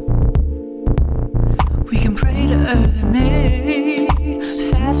 We can pray to early May,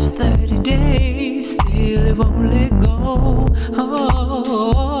 fast for 30 days, still it won't let go.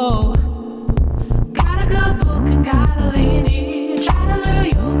 Oh, got a good book and gotta lean in, try to learn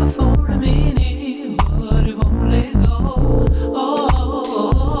yoga for a minute, but it won't let go. Oh,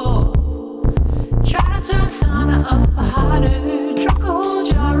 try to turn sauna up hotter, drunk a whole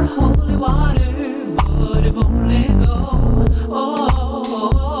jar of holy water, but it won't let go. Oh,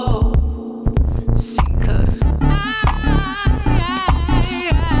 see, 'cause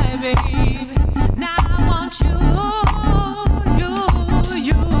baby, now I want you,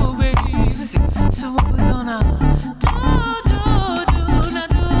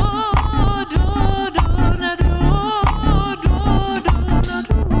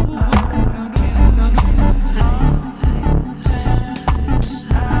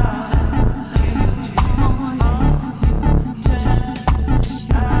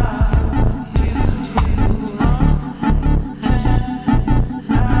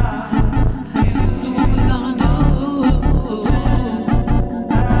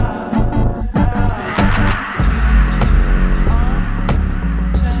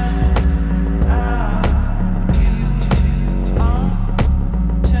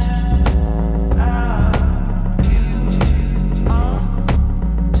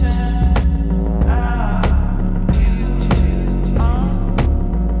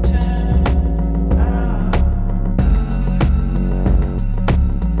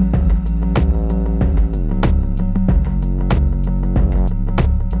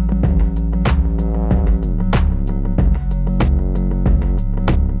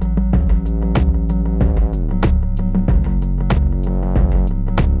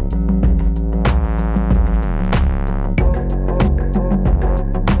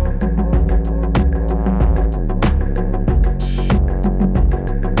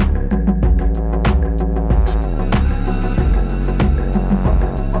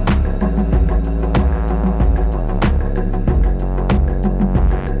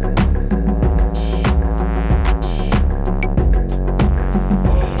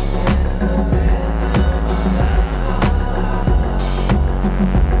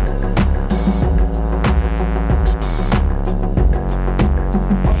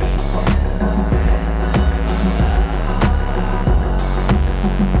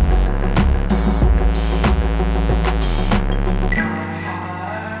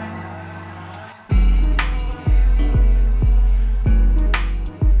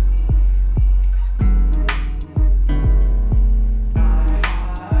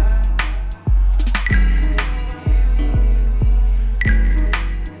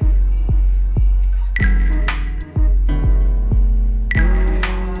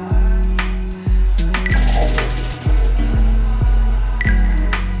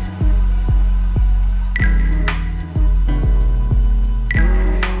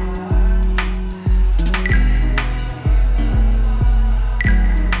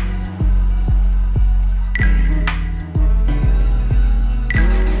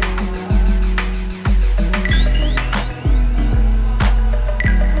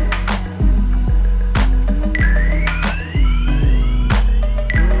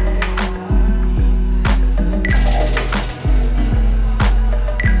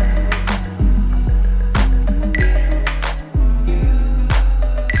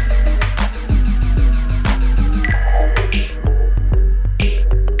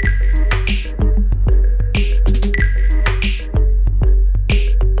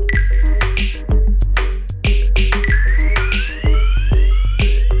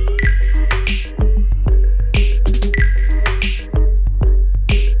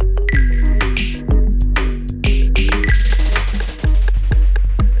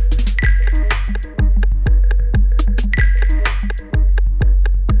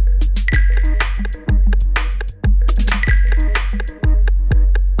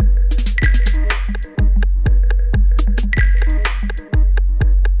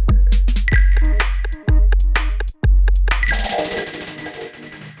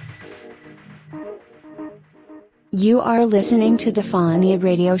 You are listening to the Fonia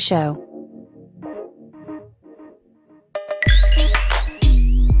Radio Show.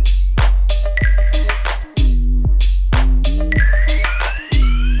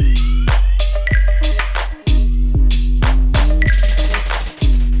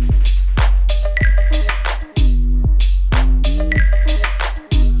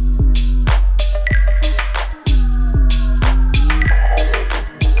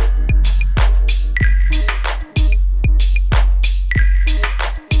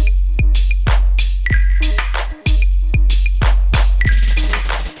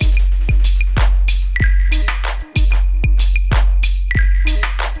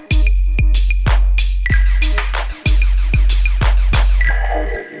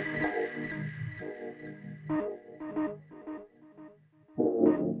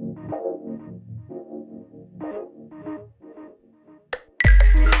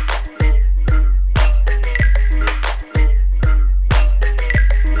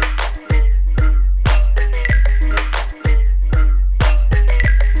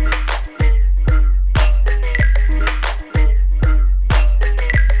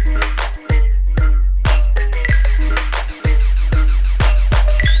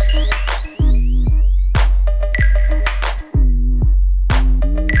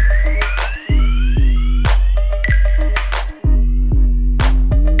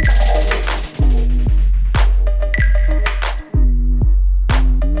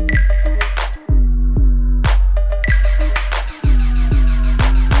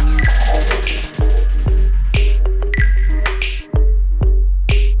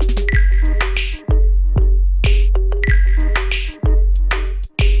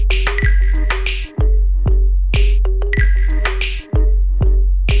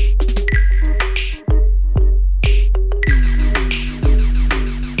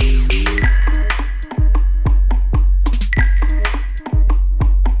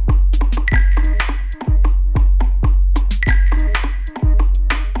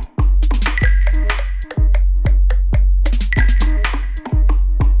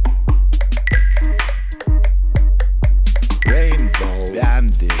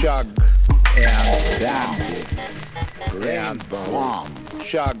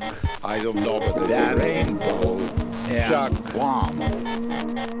 Chug, I don't know what the rainbow, chug, bomb.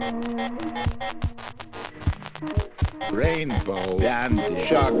 Rainbow, bandit,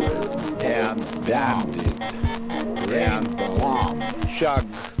 chug, and bandit. Rainbow, bomb, chug,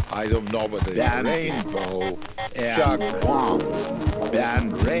 I don't know what the rainbow, chug, bomb.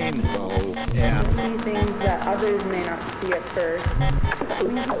 Band, rainbow, and see things that others may not see at first.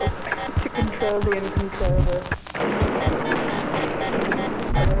 We hope to control the uncontrollable.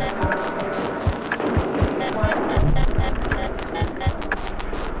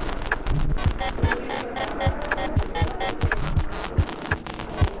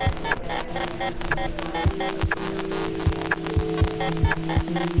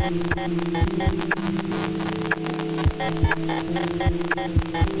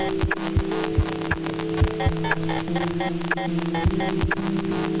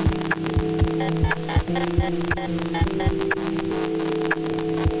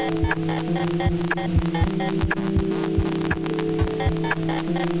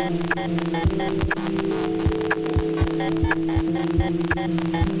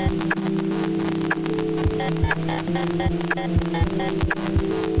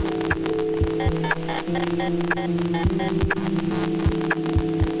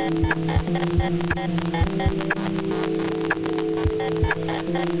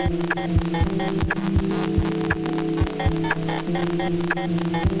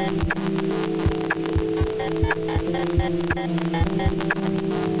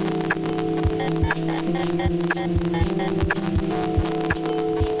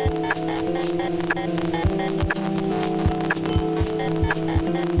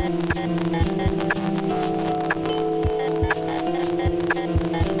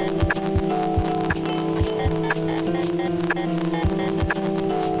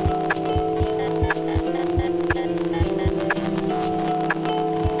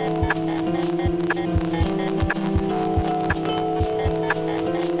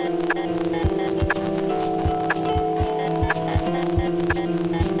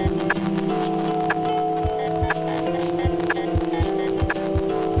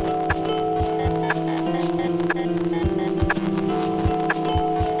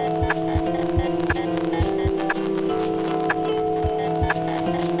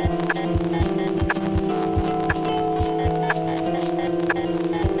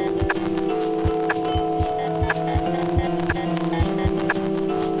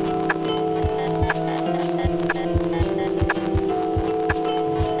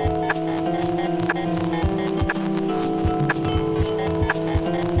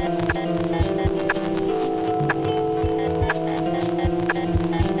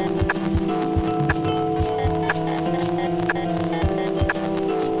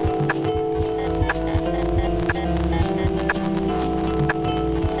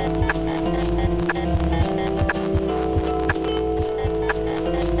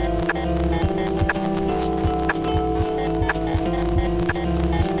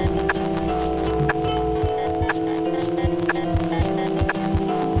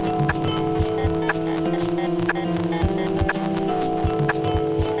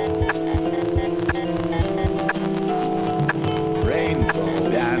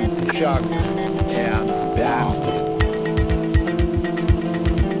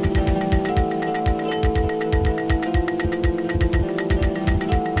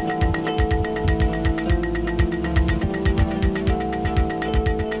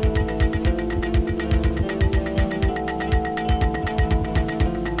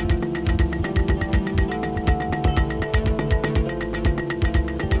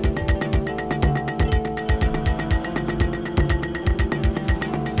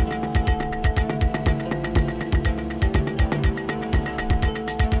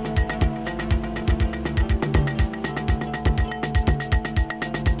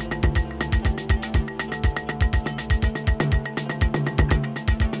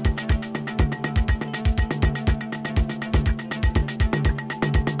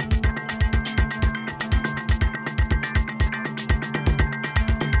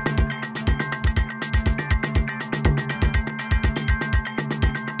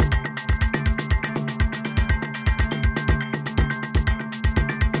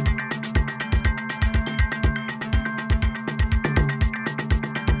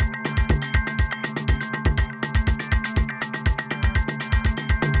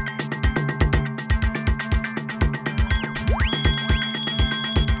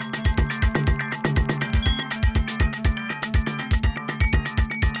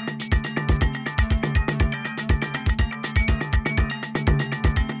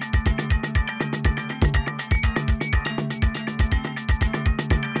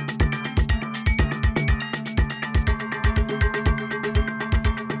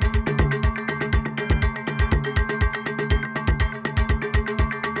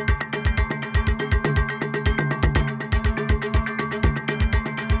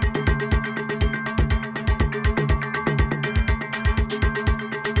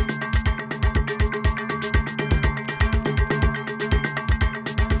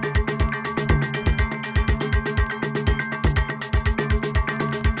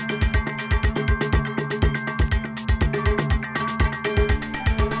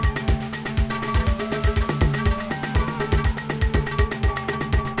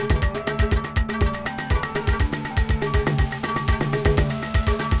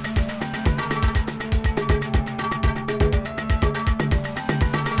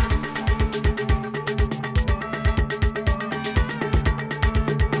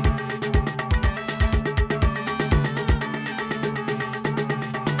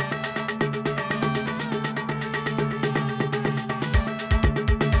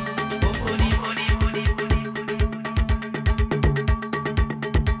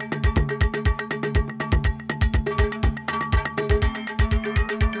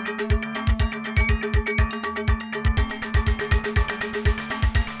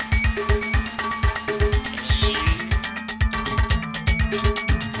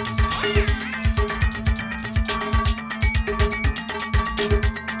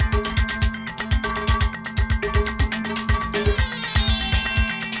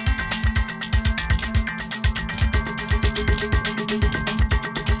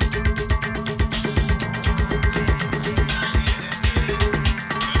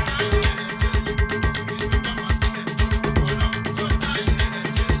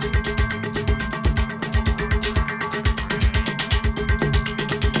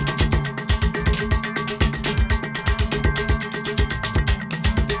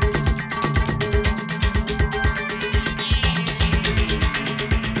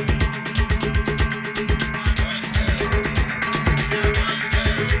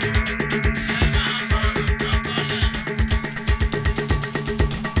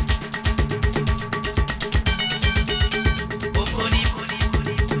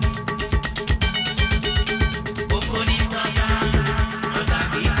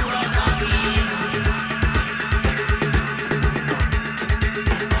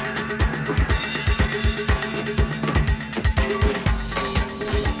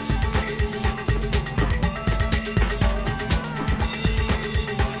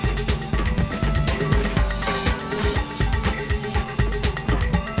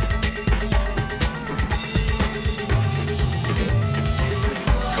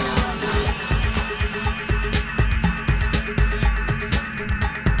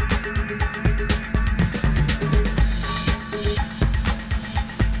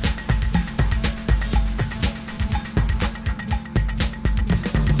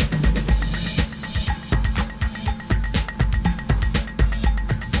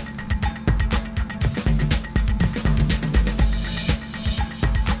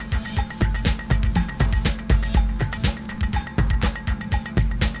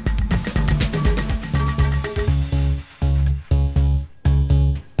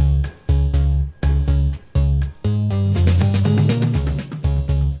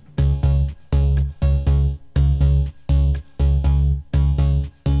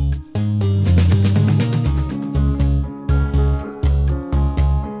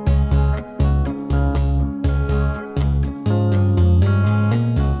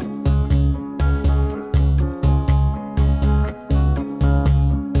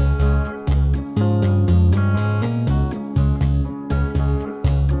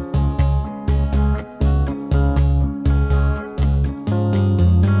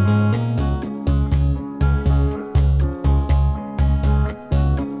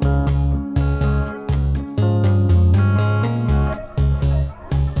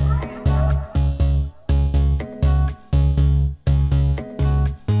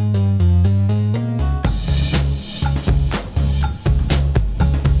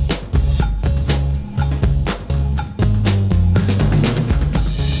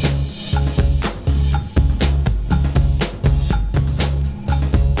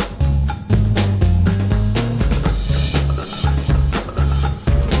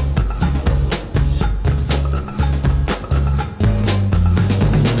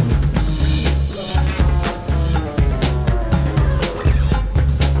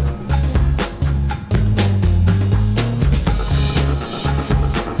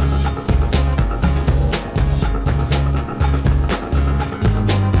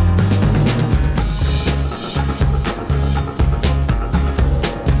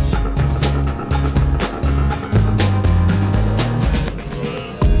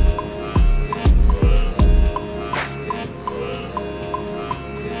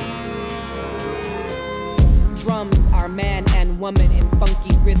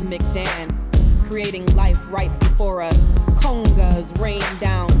 rhythmic dance, creating life right before us. Congas rain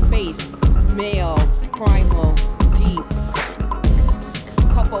down bass, male, primal, deep.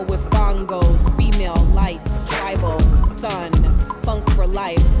 Couple with bongos, female, light, tribal, sun, funk for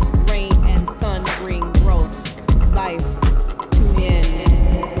life, rain and sun bring growth, life, tune in.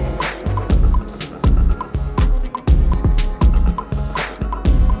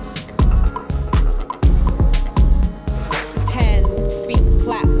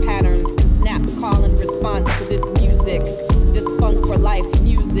 Call and response to this music, this funk for life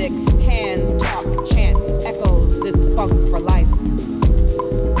music. Hands talk, chant, echoes this funk for life.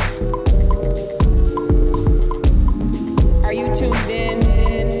 Are you tuned in?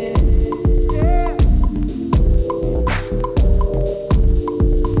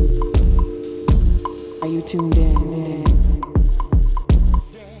 Are you tuned in?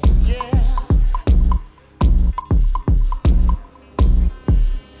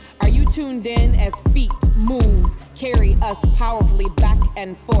 Tuned in as feet move, carry us powerfully back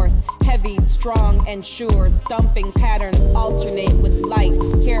and forth, heavy, strong, and sure. Stumping patterns alternate with light,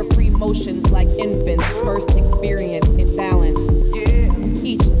 carefree motions like infants' first experience in balance.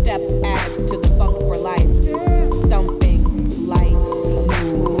 Each step adds to the funk for life. Stumping, light,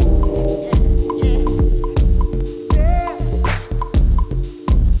 move.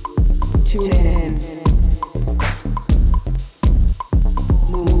 Tune in.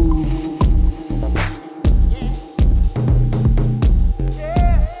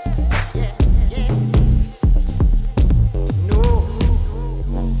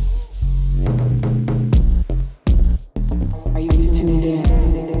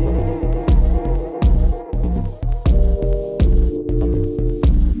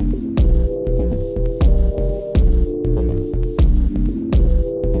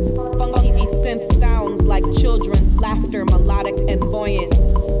 Children's laughter, melodic and buoyant.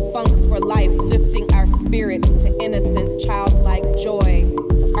 Funk for life, lifting our spirits to innocent, childlike joy.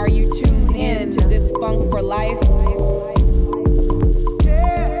 Are you tuned in to this funk for life?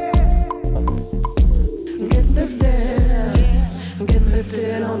 Get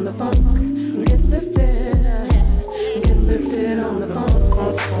lifted on the funk. Get lifted on the funk.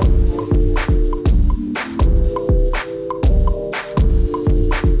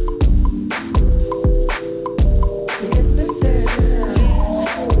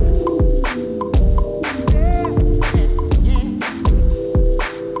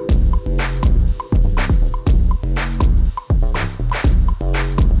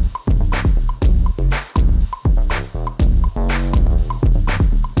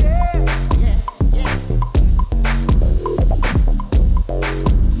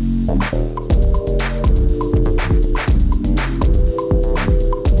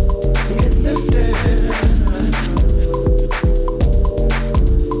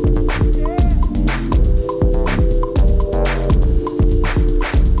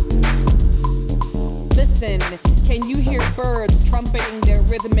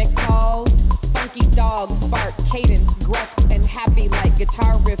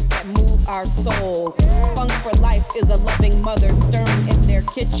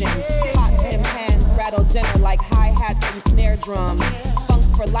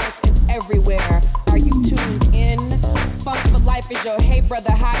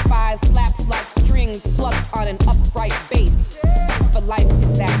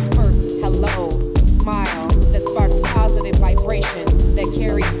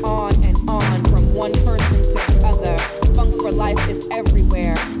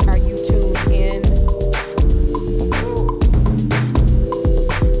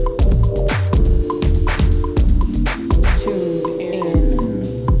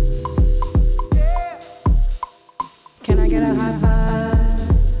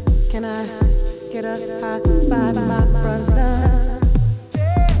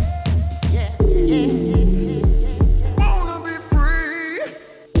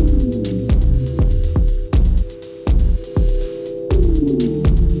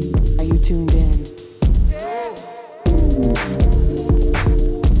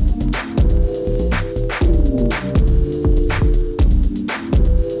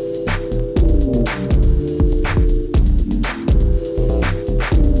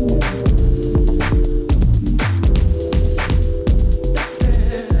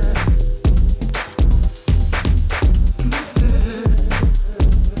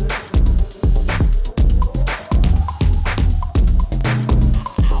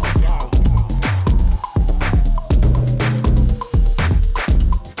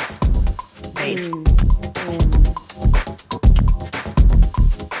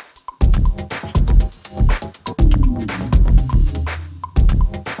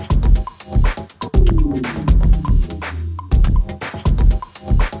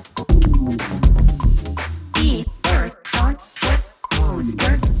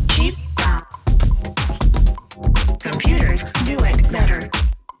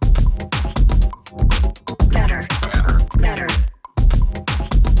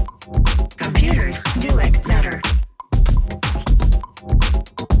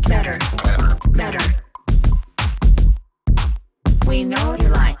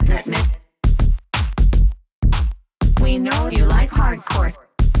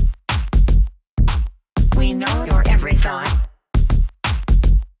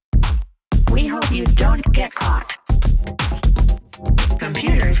 you don't get caught.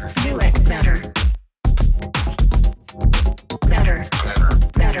 Computers do it better. Better.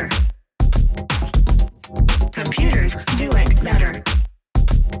 Better. Computers do it better.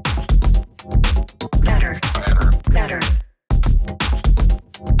 Better. Better.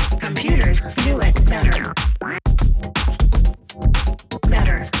 Computers do it better.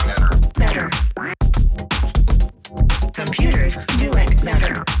 Better. Better. Computers do it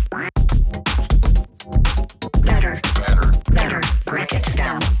better. Better. Better. Break it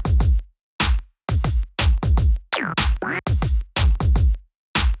down.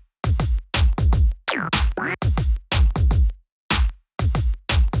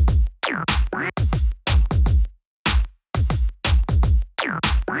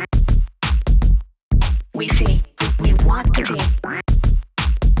 We see who we want to see.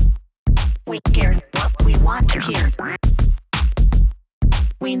 We hear what we want to hear.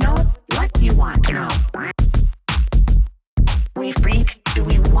 We know what you want to know. We freak who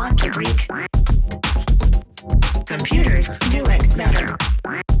we want to freak. Computers do it better.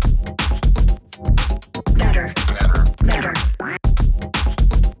 Better. Better.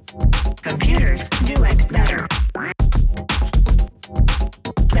 Computers do it better.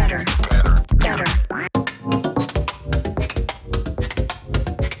 Better. Better.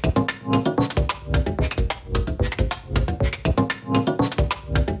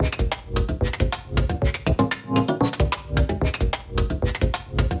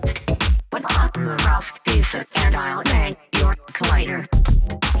 And I'll bang your collider.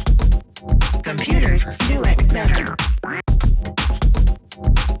 Computers do it better.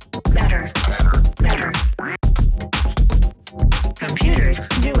 Better. Better. Computers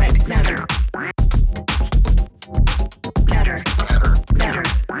do it better. Better. Better.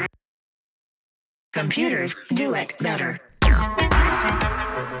 Computers do it better.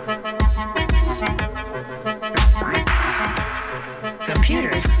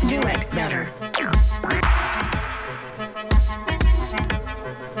 Computers do it better.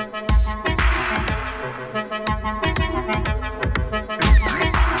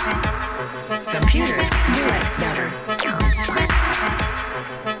 Computers do it better.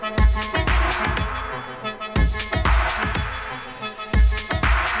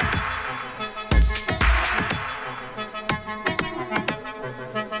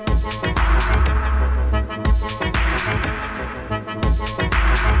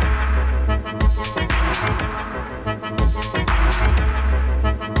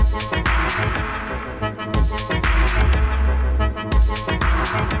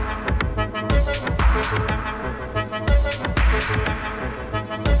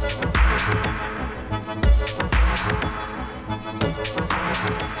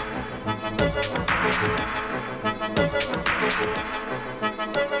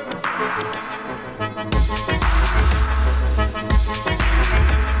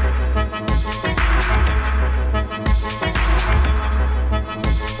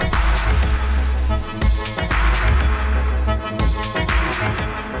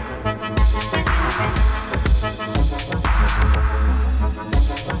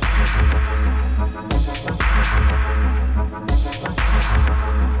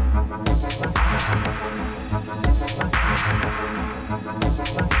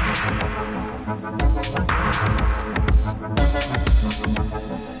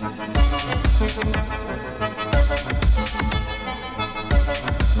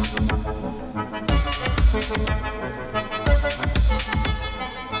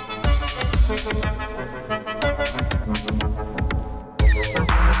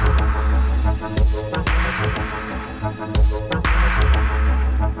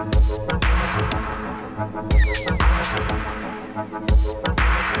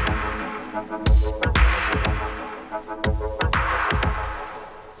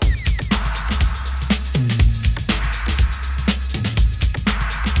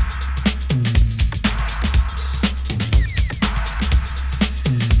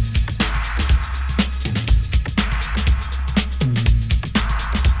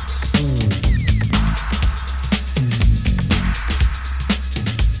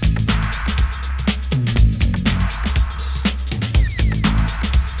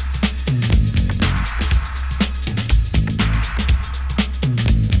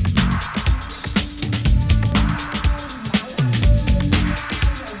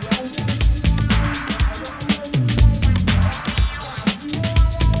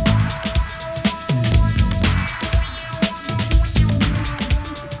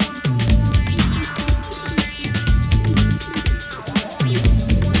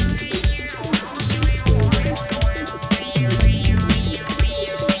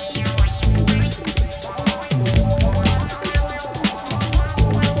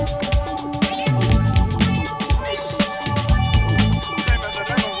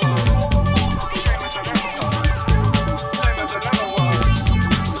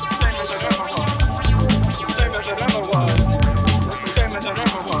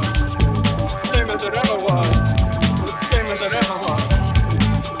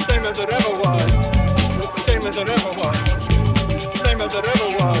 it ever was. It's the same as it ever was. Same as it ever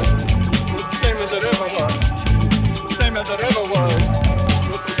was. It's the same as it ever was. Same as it ever was.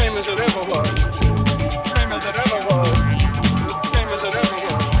 It's the same as it ever was. Same as it ever was. Same as it ever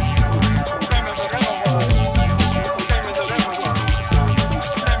was. Same as it ever was. Same as it ever was.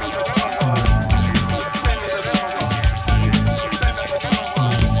 Same as it ever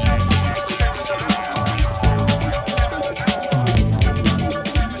was. Same as it ever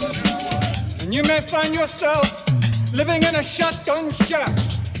was. And you may find yourself living in a shotgun shack.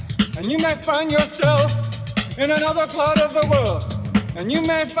 And you may find yourself in another part of the world. And you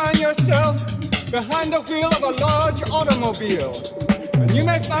may find yourself behind the wheel of a large automobile. And you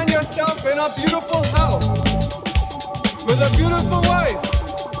may find yourself in a beautiful house with a beautiful wife.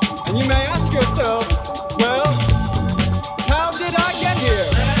 And you may ask yourself, well, how did I get here?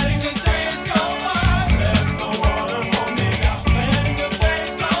 Letting the days go by, let the water hold me down. Letting the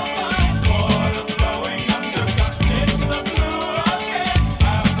days go by, water flowing underground into the blue again.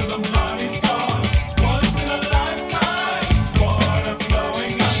 After the money's gone, once in a lifetime, water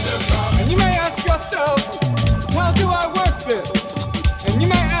flowing underground. And you may ask yourself, how do I work this? And you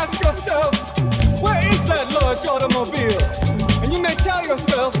may ask yourself, where is that large automobile? And you may tell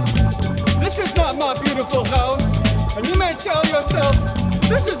yourself, this is not my beautiful house. And you may tell yourself,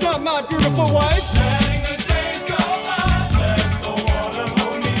 this is not my beautiful wife. Letting the days go by, let the water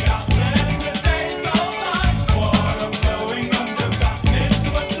hold me down. Letting the days go by, water flowing underground into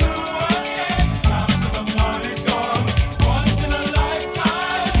the blue again. After the money's gone, once in a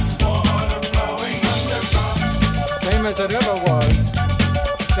lifetime, water flowing underground. Same as it ever was.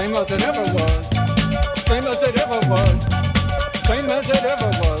 Same as it ever was. Same as it ever was. Same as it ever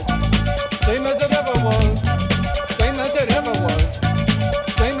was. Same as it ever was. Same as it ever was.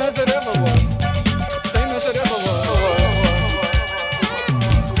 Same as it ever was. Same as it ever was.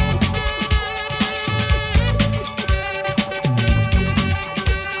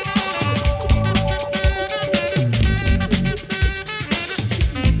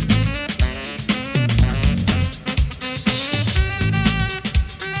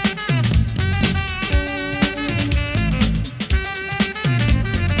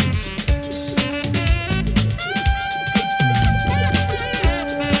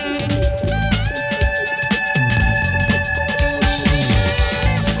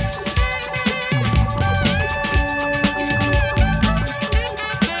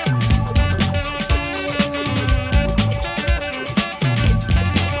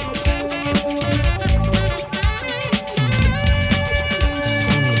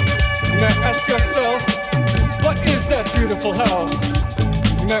 Beautiful house.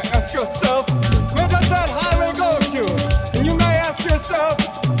 You may ask yourself, where does that highway go to? And you may ask yourself,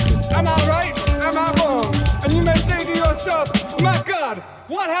 am I right? Am I wrong? And you may say to yourself, my God,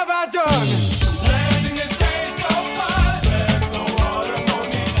 what have I done? Letting the days go by, let the water hold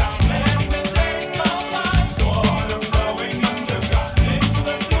me down. Letting the days go by, water flowing underground into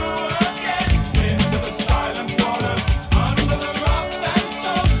the blue again, into the silent water, under the rocks and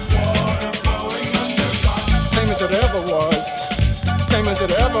stone, water flowing underground. Same as it ever was. Same as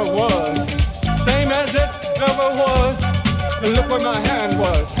it ever was. Same as it ever was. And look where my hand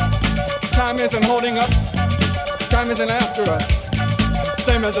was. Time isn't holding up. Time isn't after us.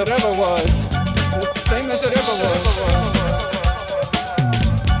 Same as it ever was. Same as it ever was.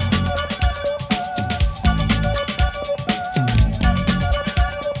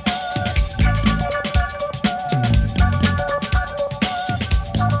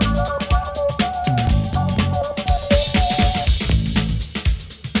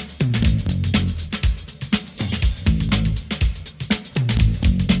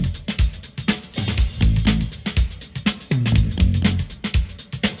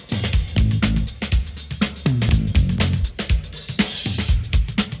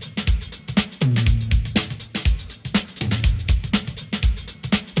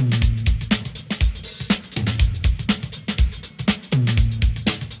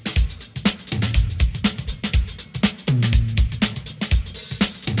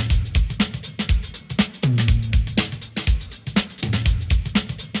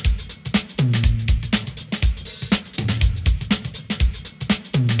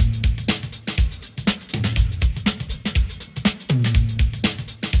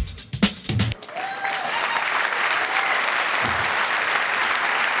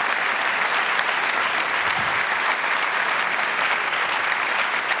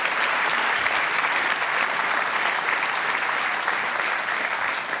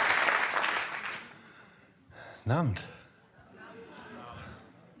 Guten Abend.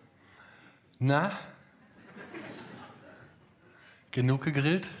 Na? Genug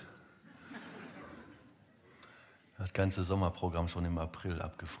gegrillt? Das ganze Sommerprogramm schon im April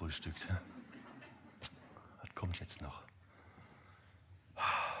abgefrühstückt. Was kommt jetzt noch?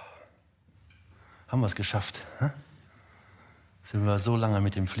 Haben wir es geschafft? Sind wir so lange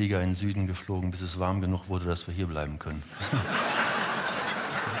mit dem Flieger in den Süden geflogen, bis es warm genug wurde, dass wir hier bleiben können.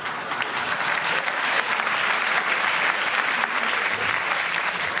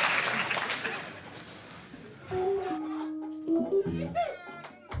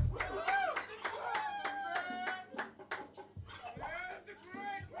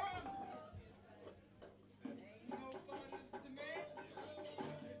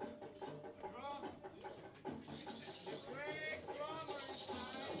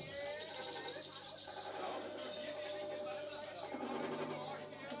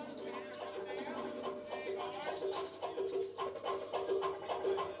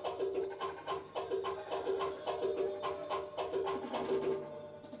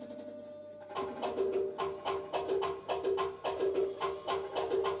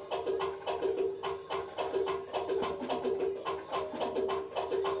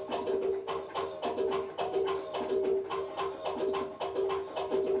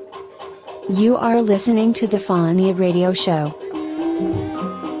 You are listening to the Fonia Radio Show.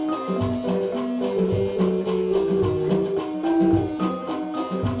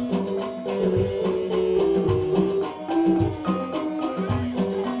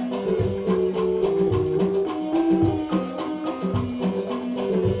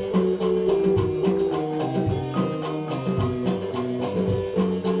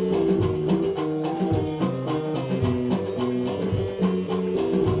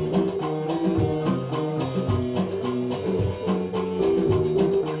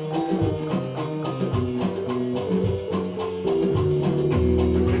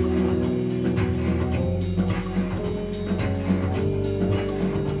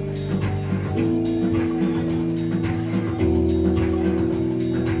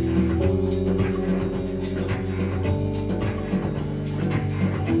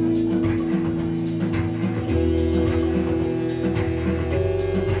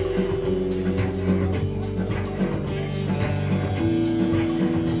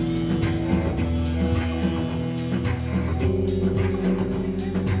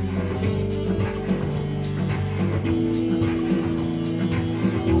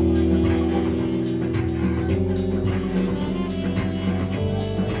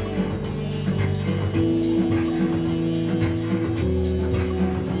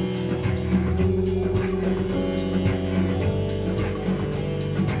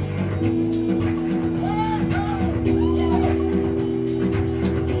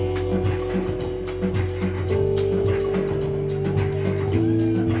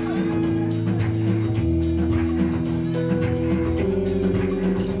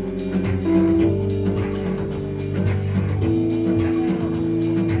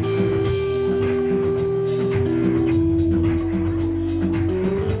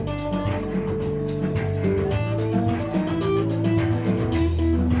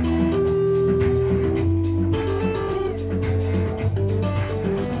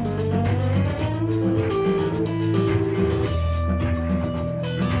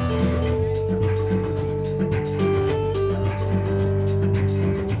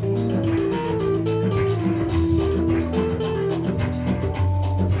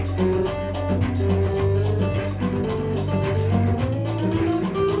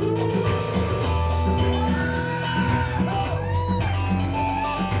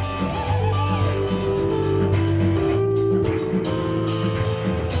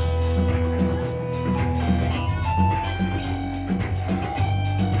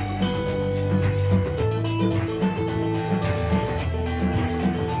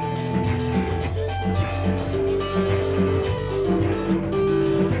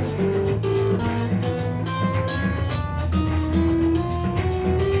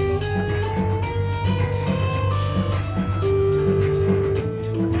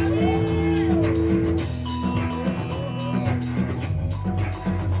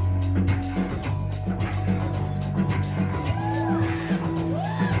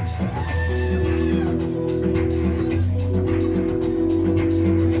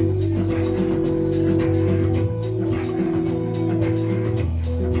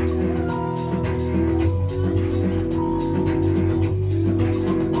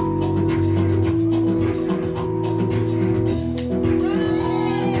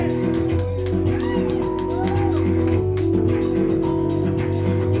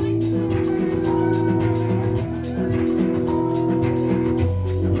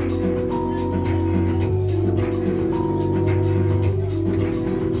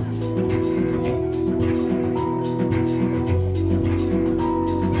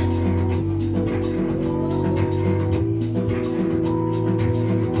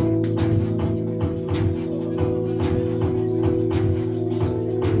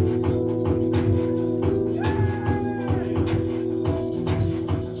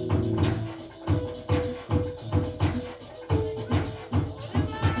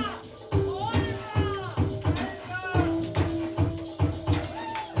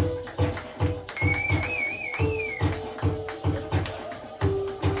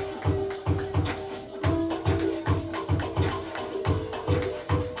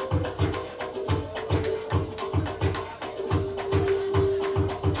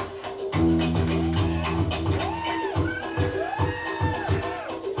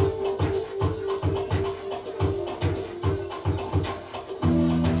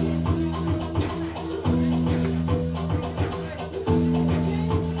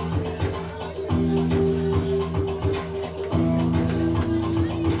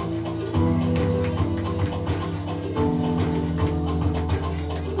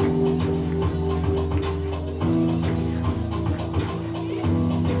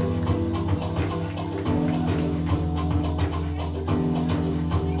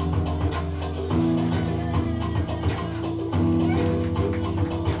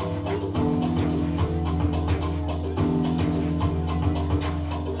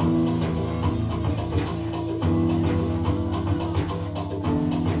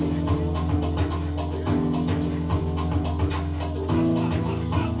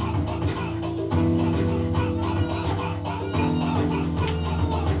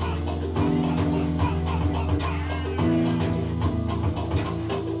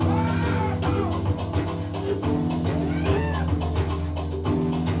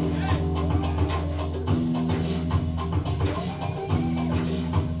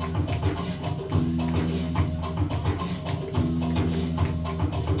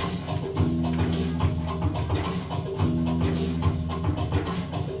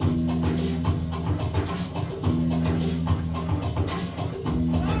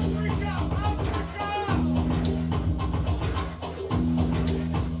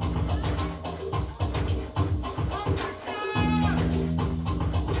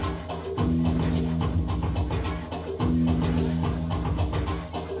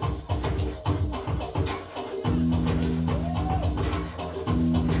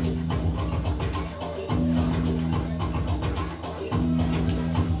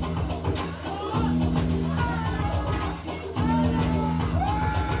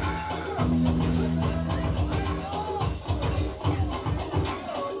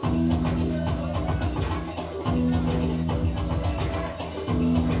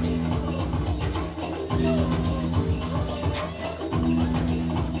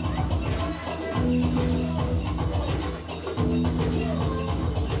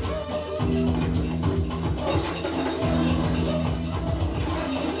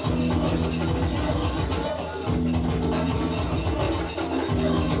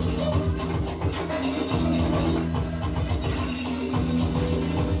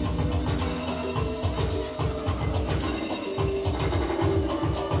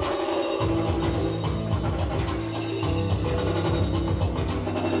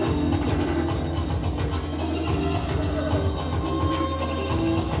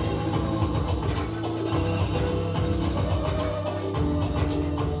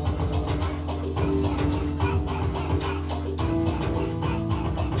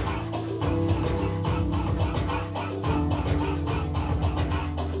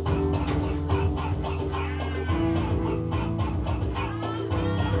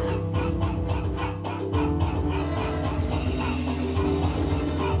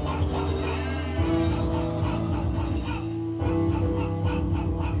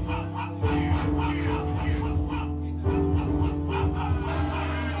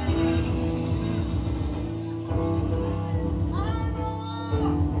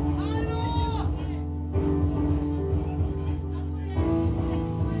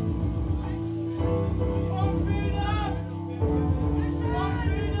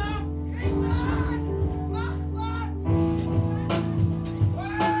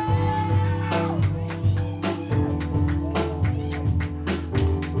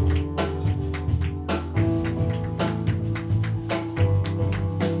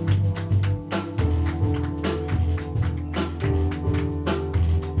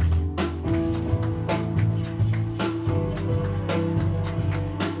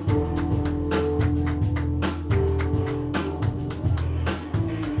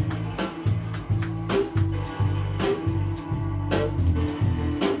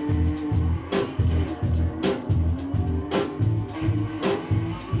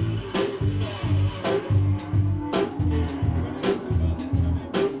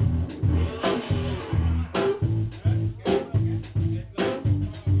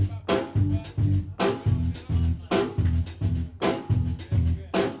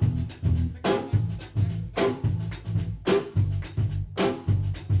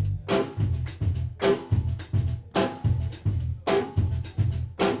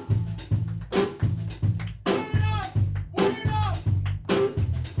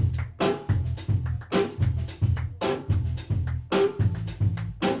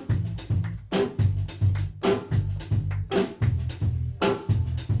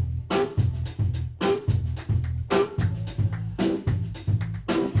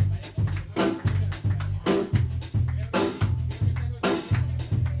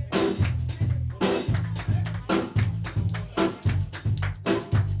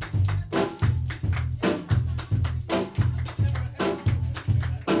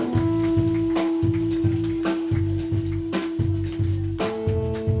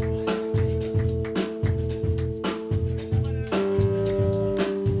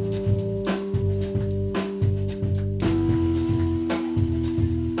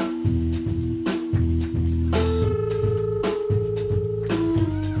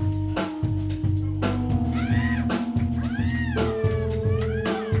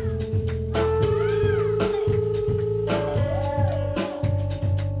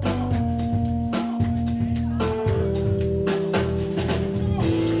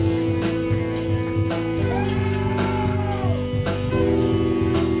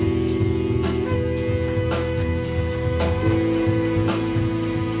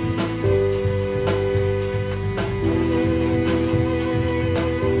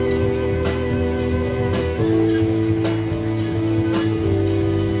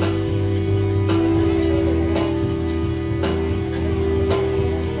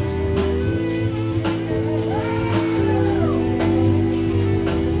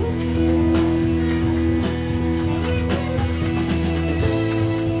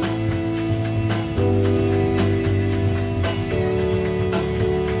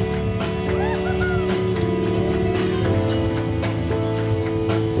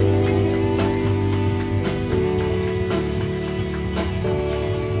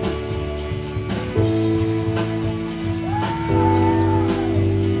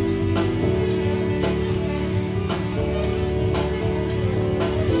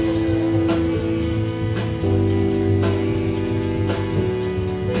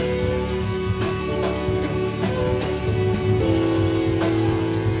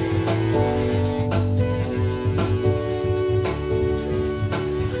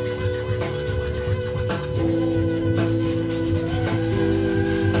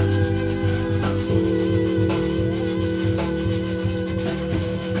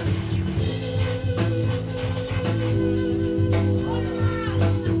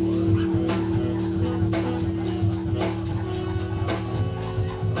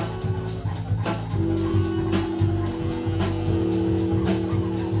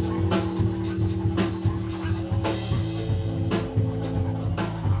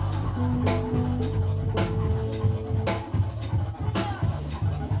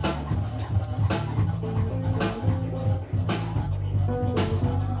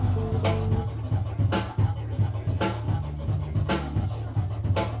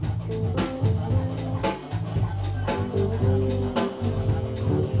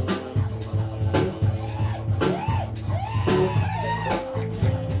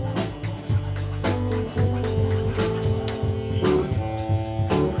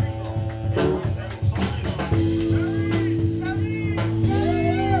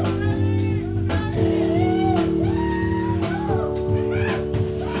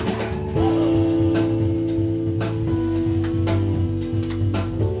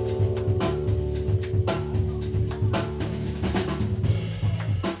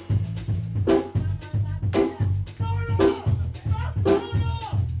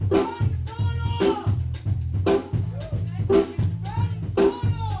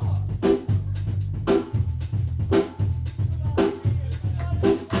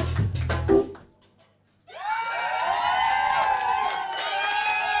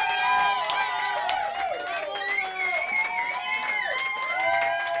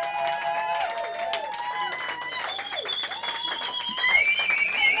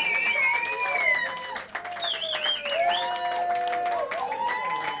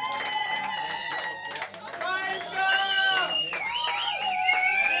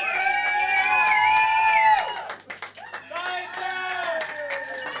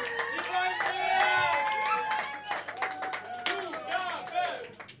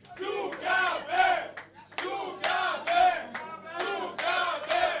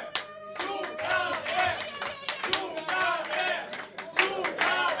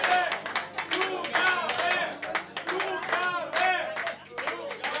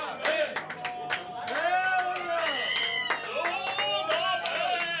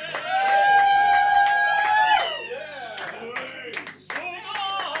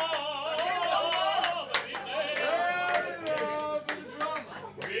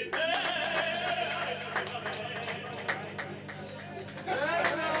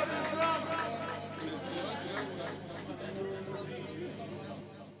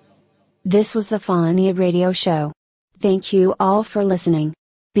 This was the Fonia Radio Show. Thank you all for listening.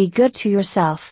 Be good to yourself.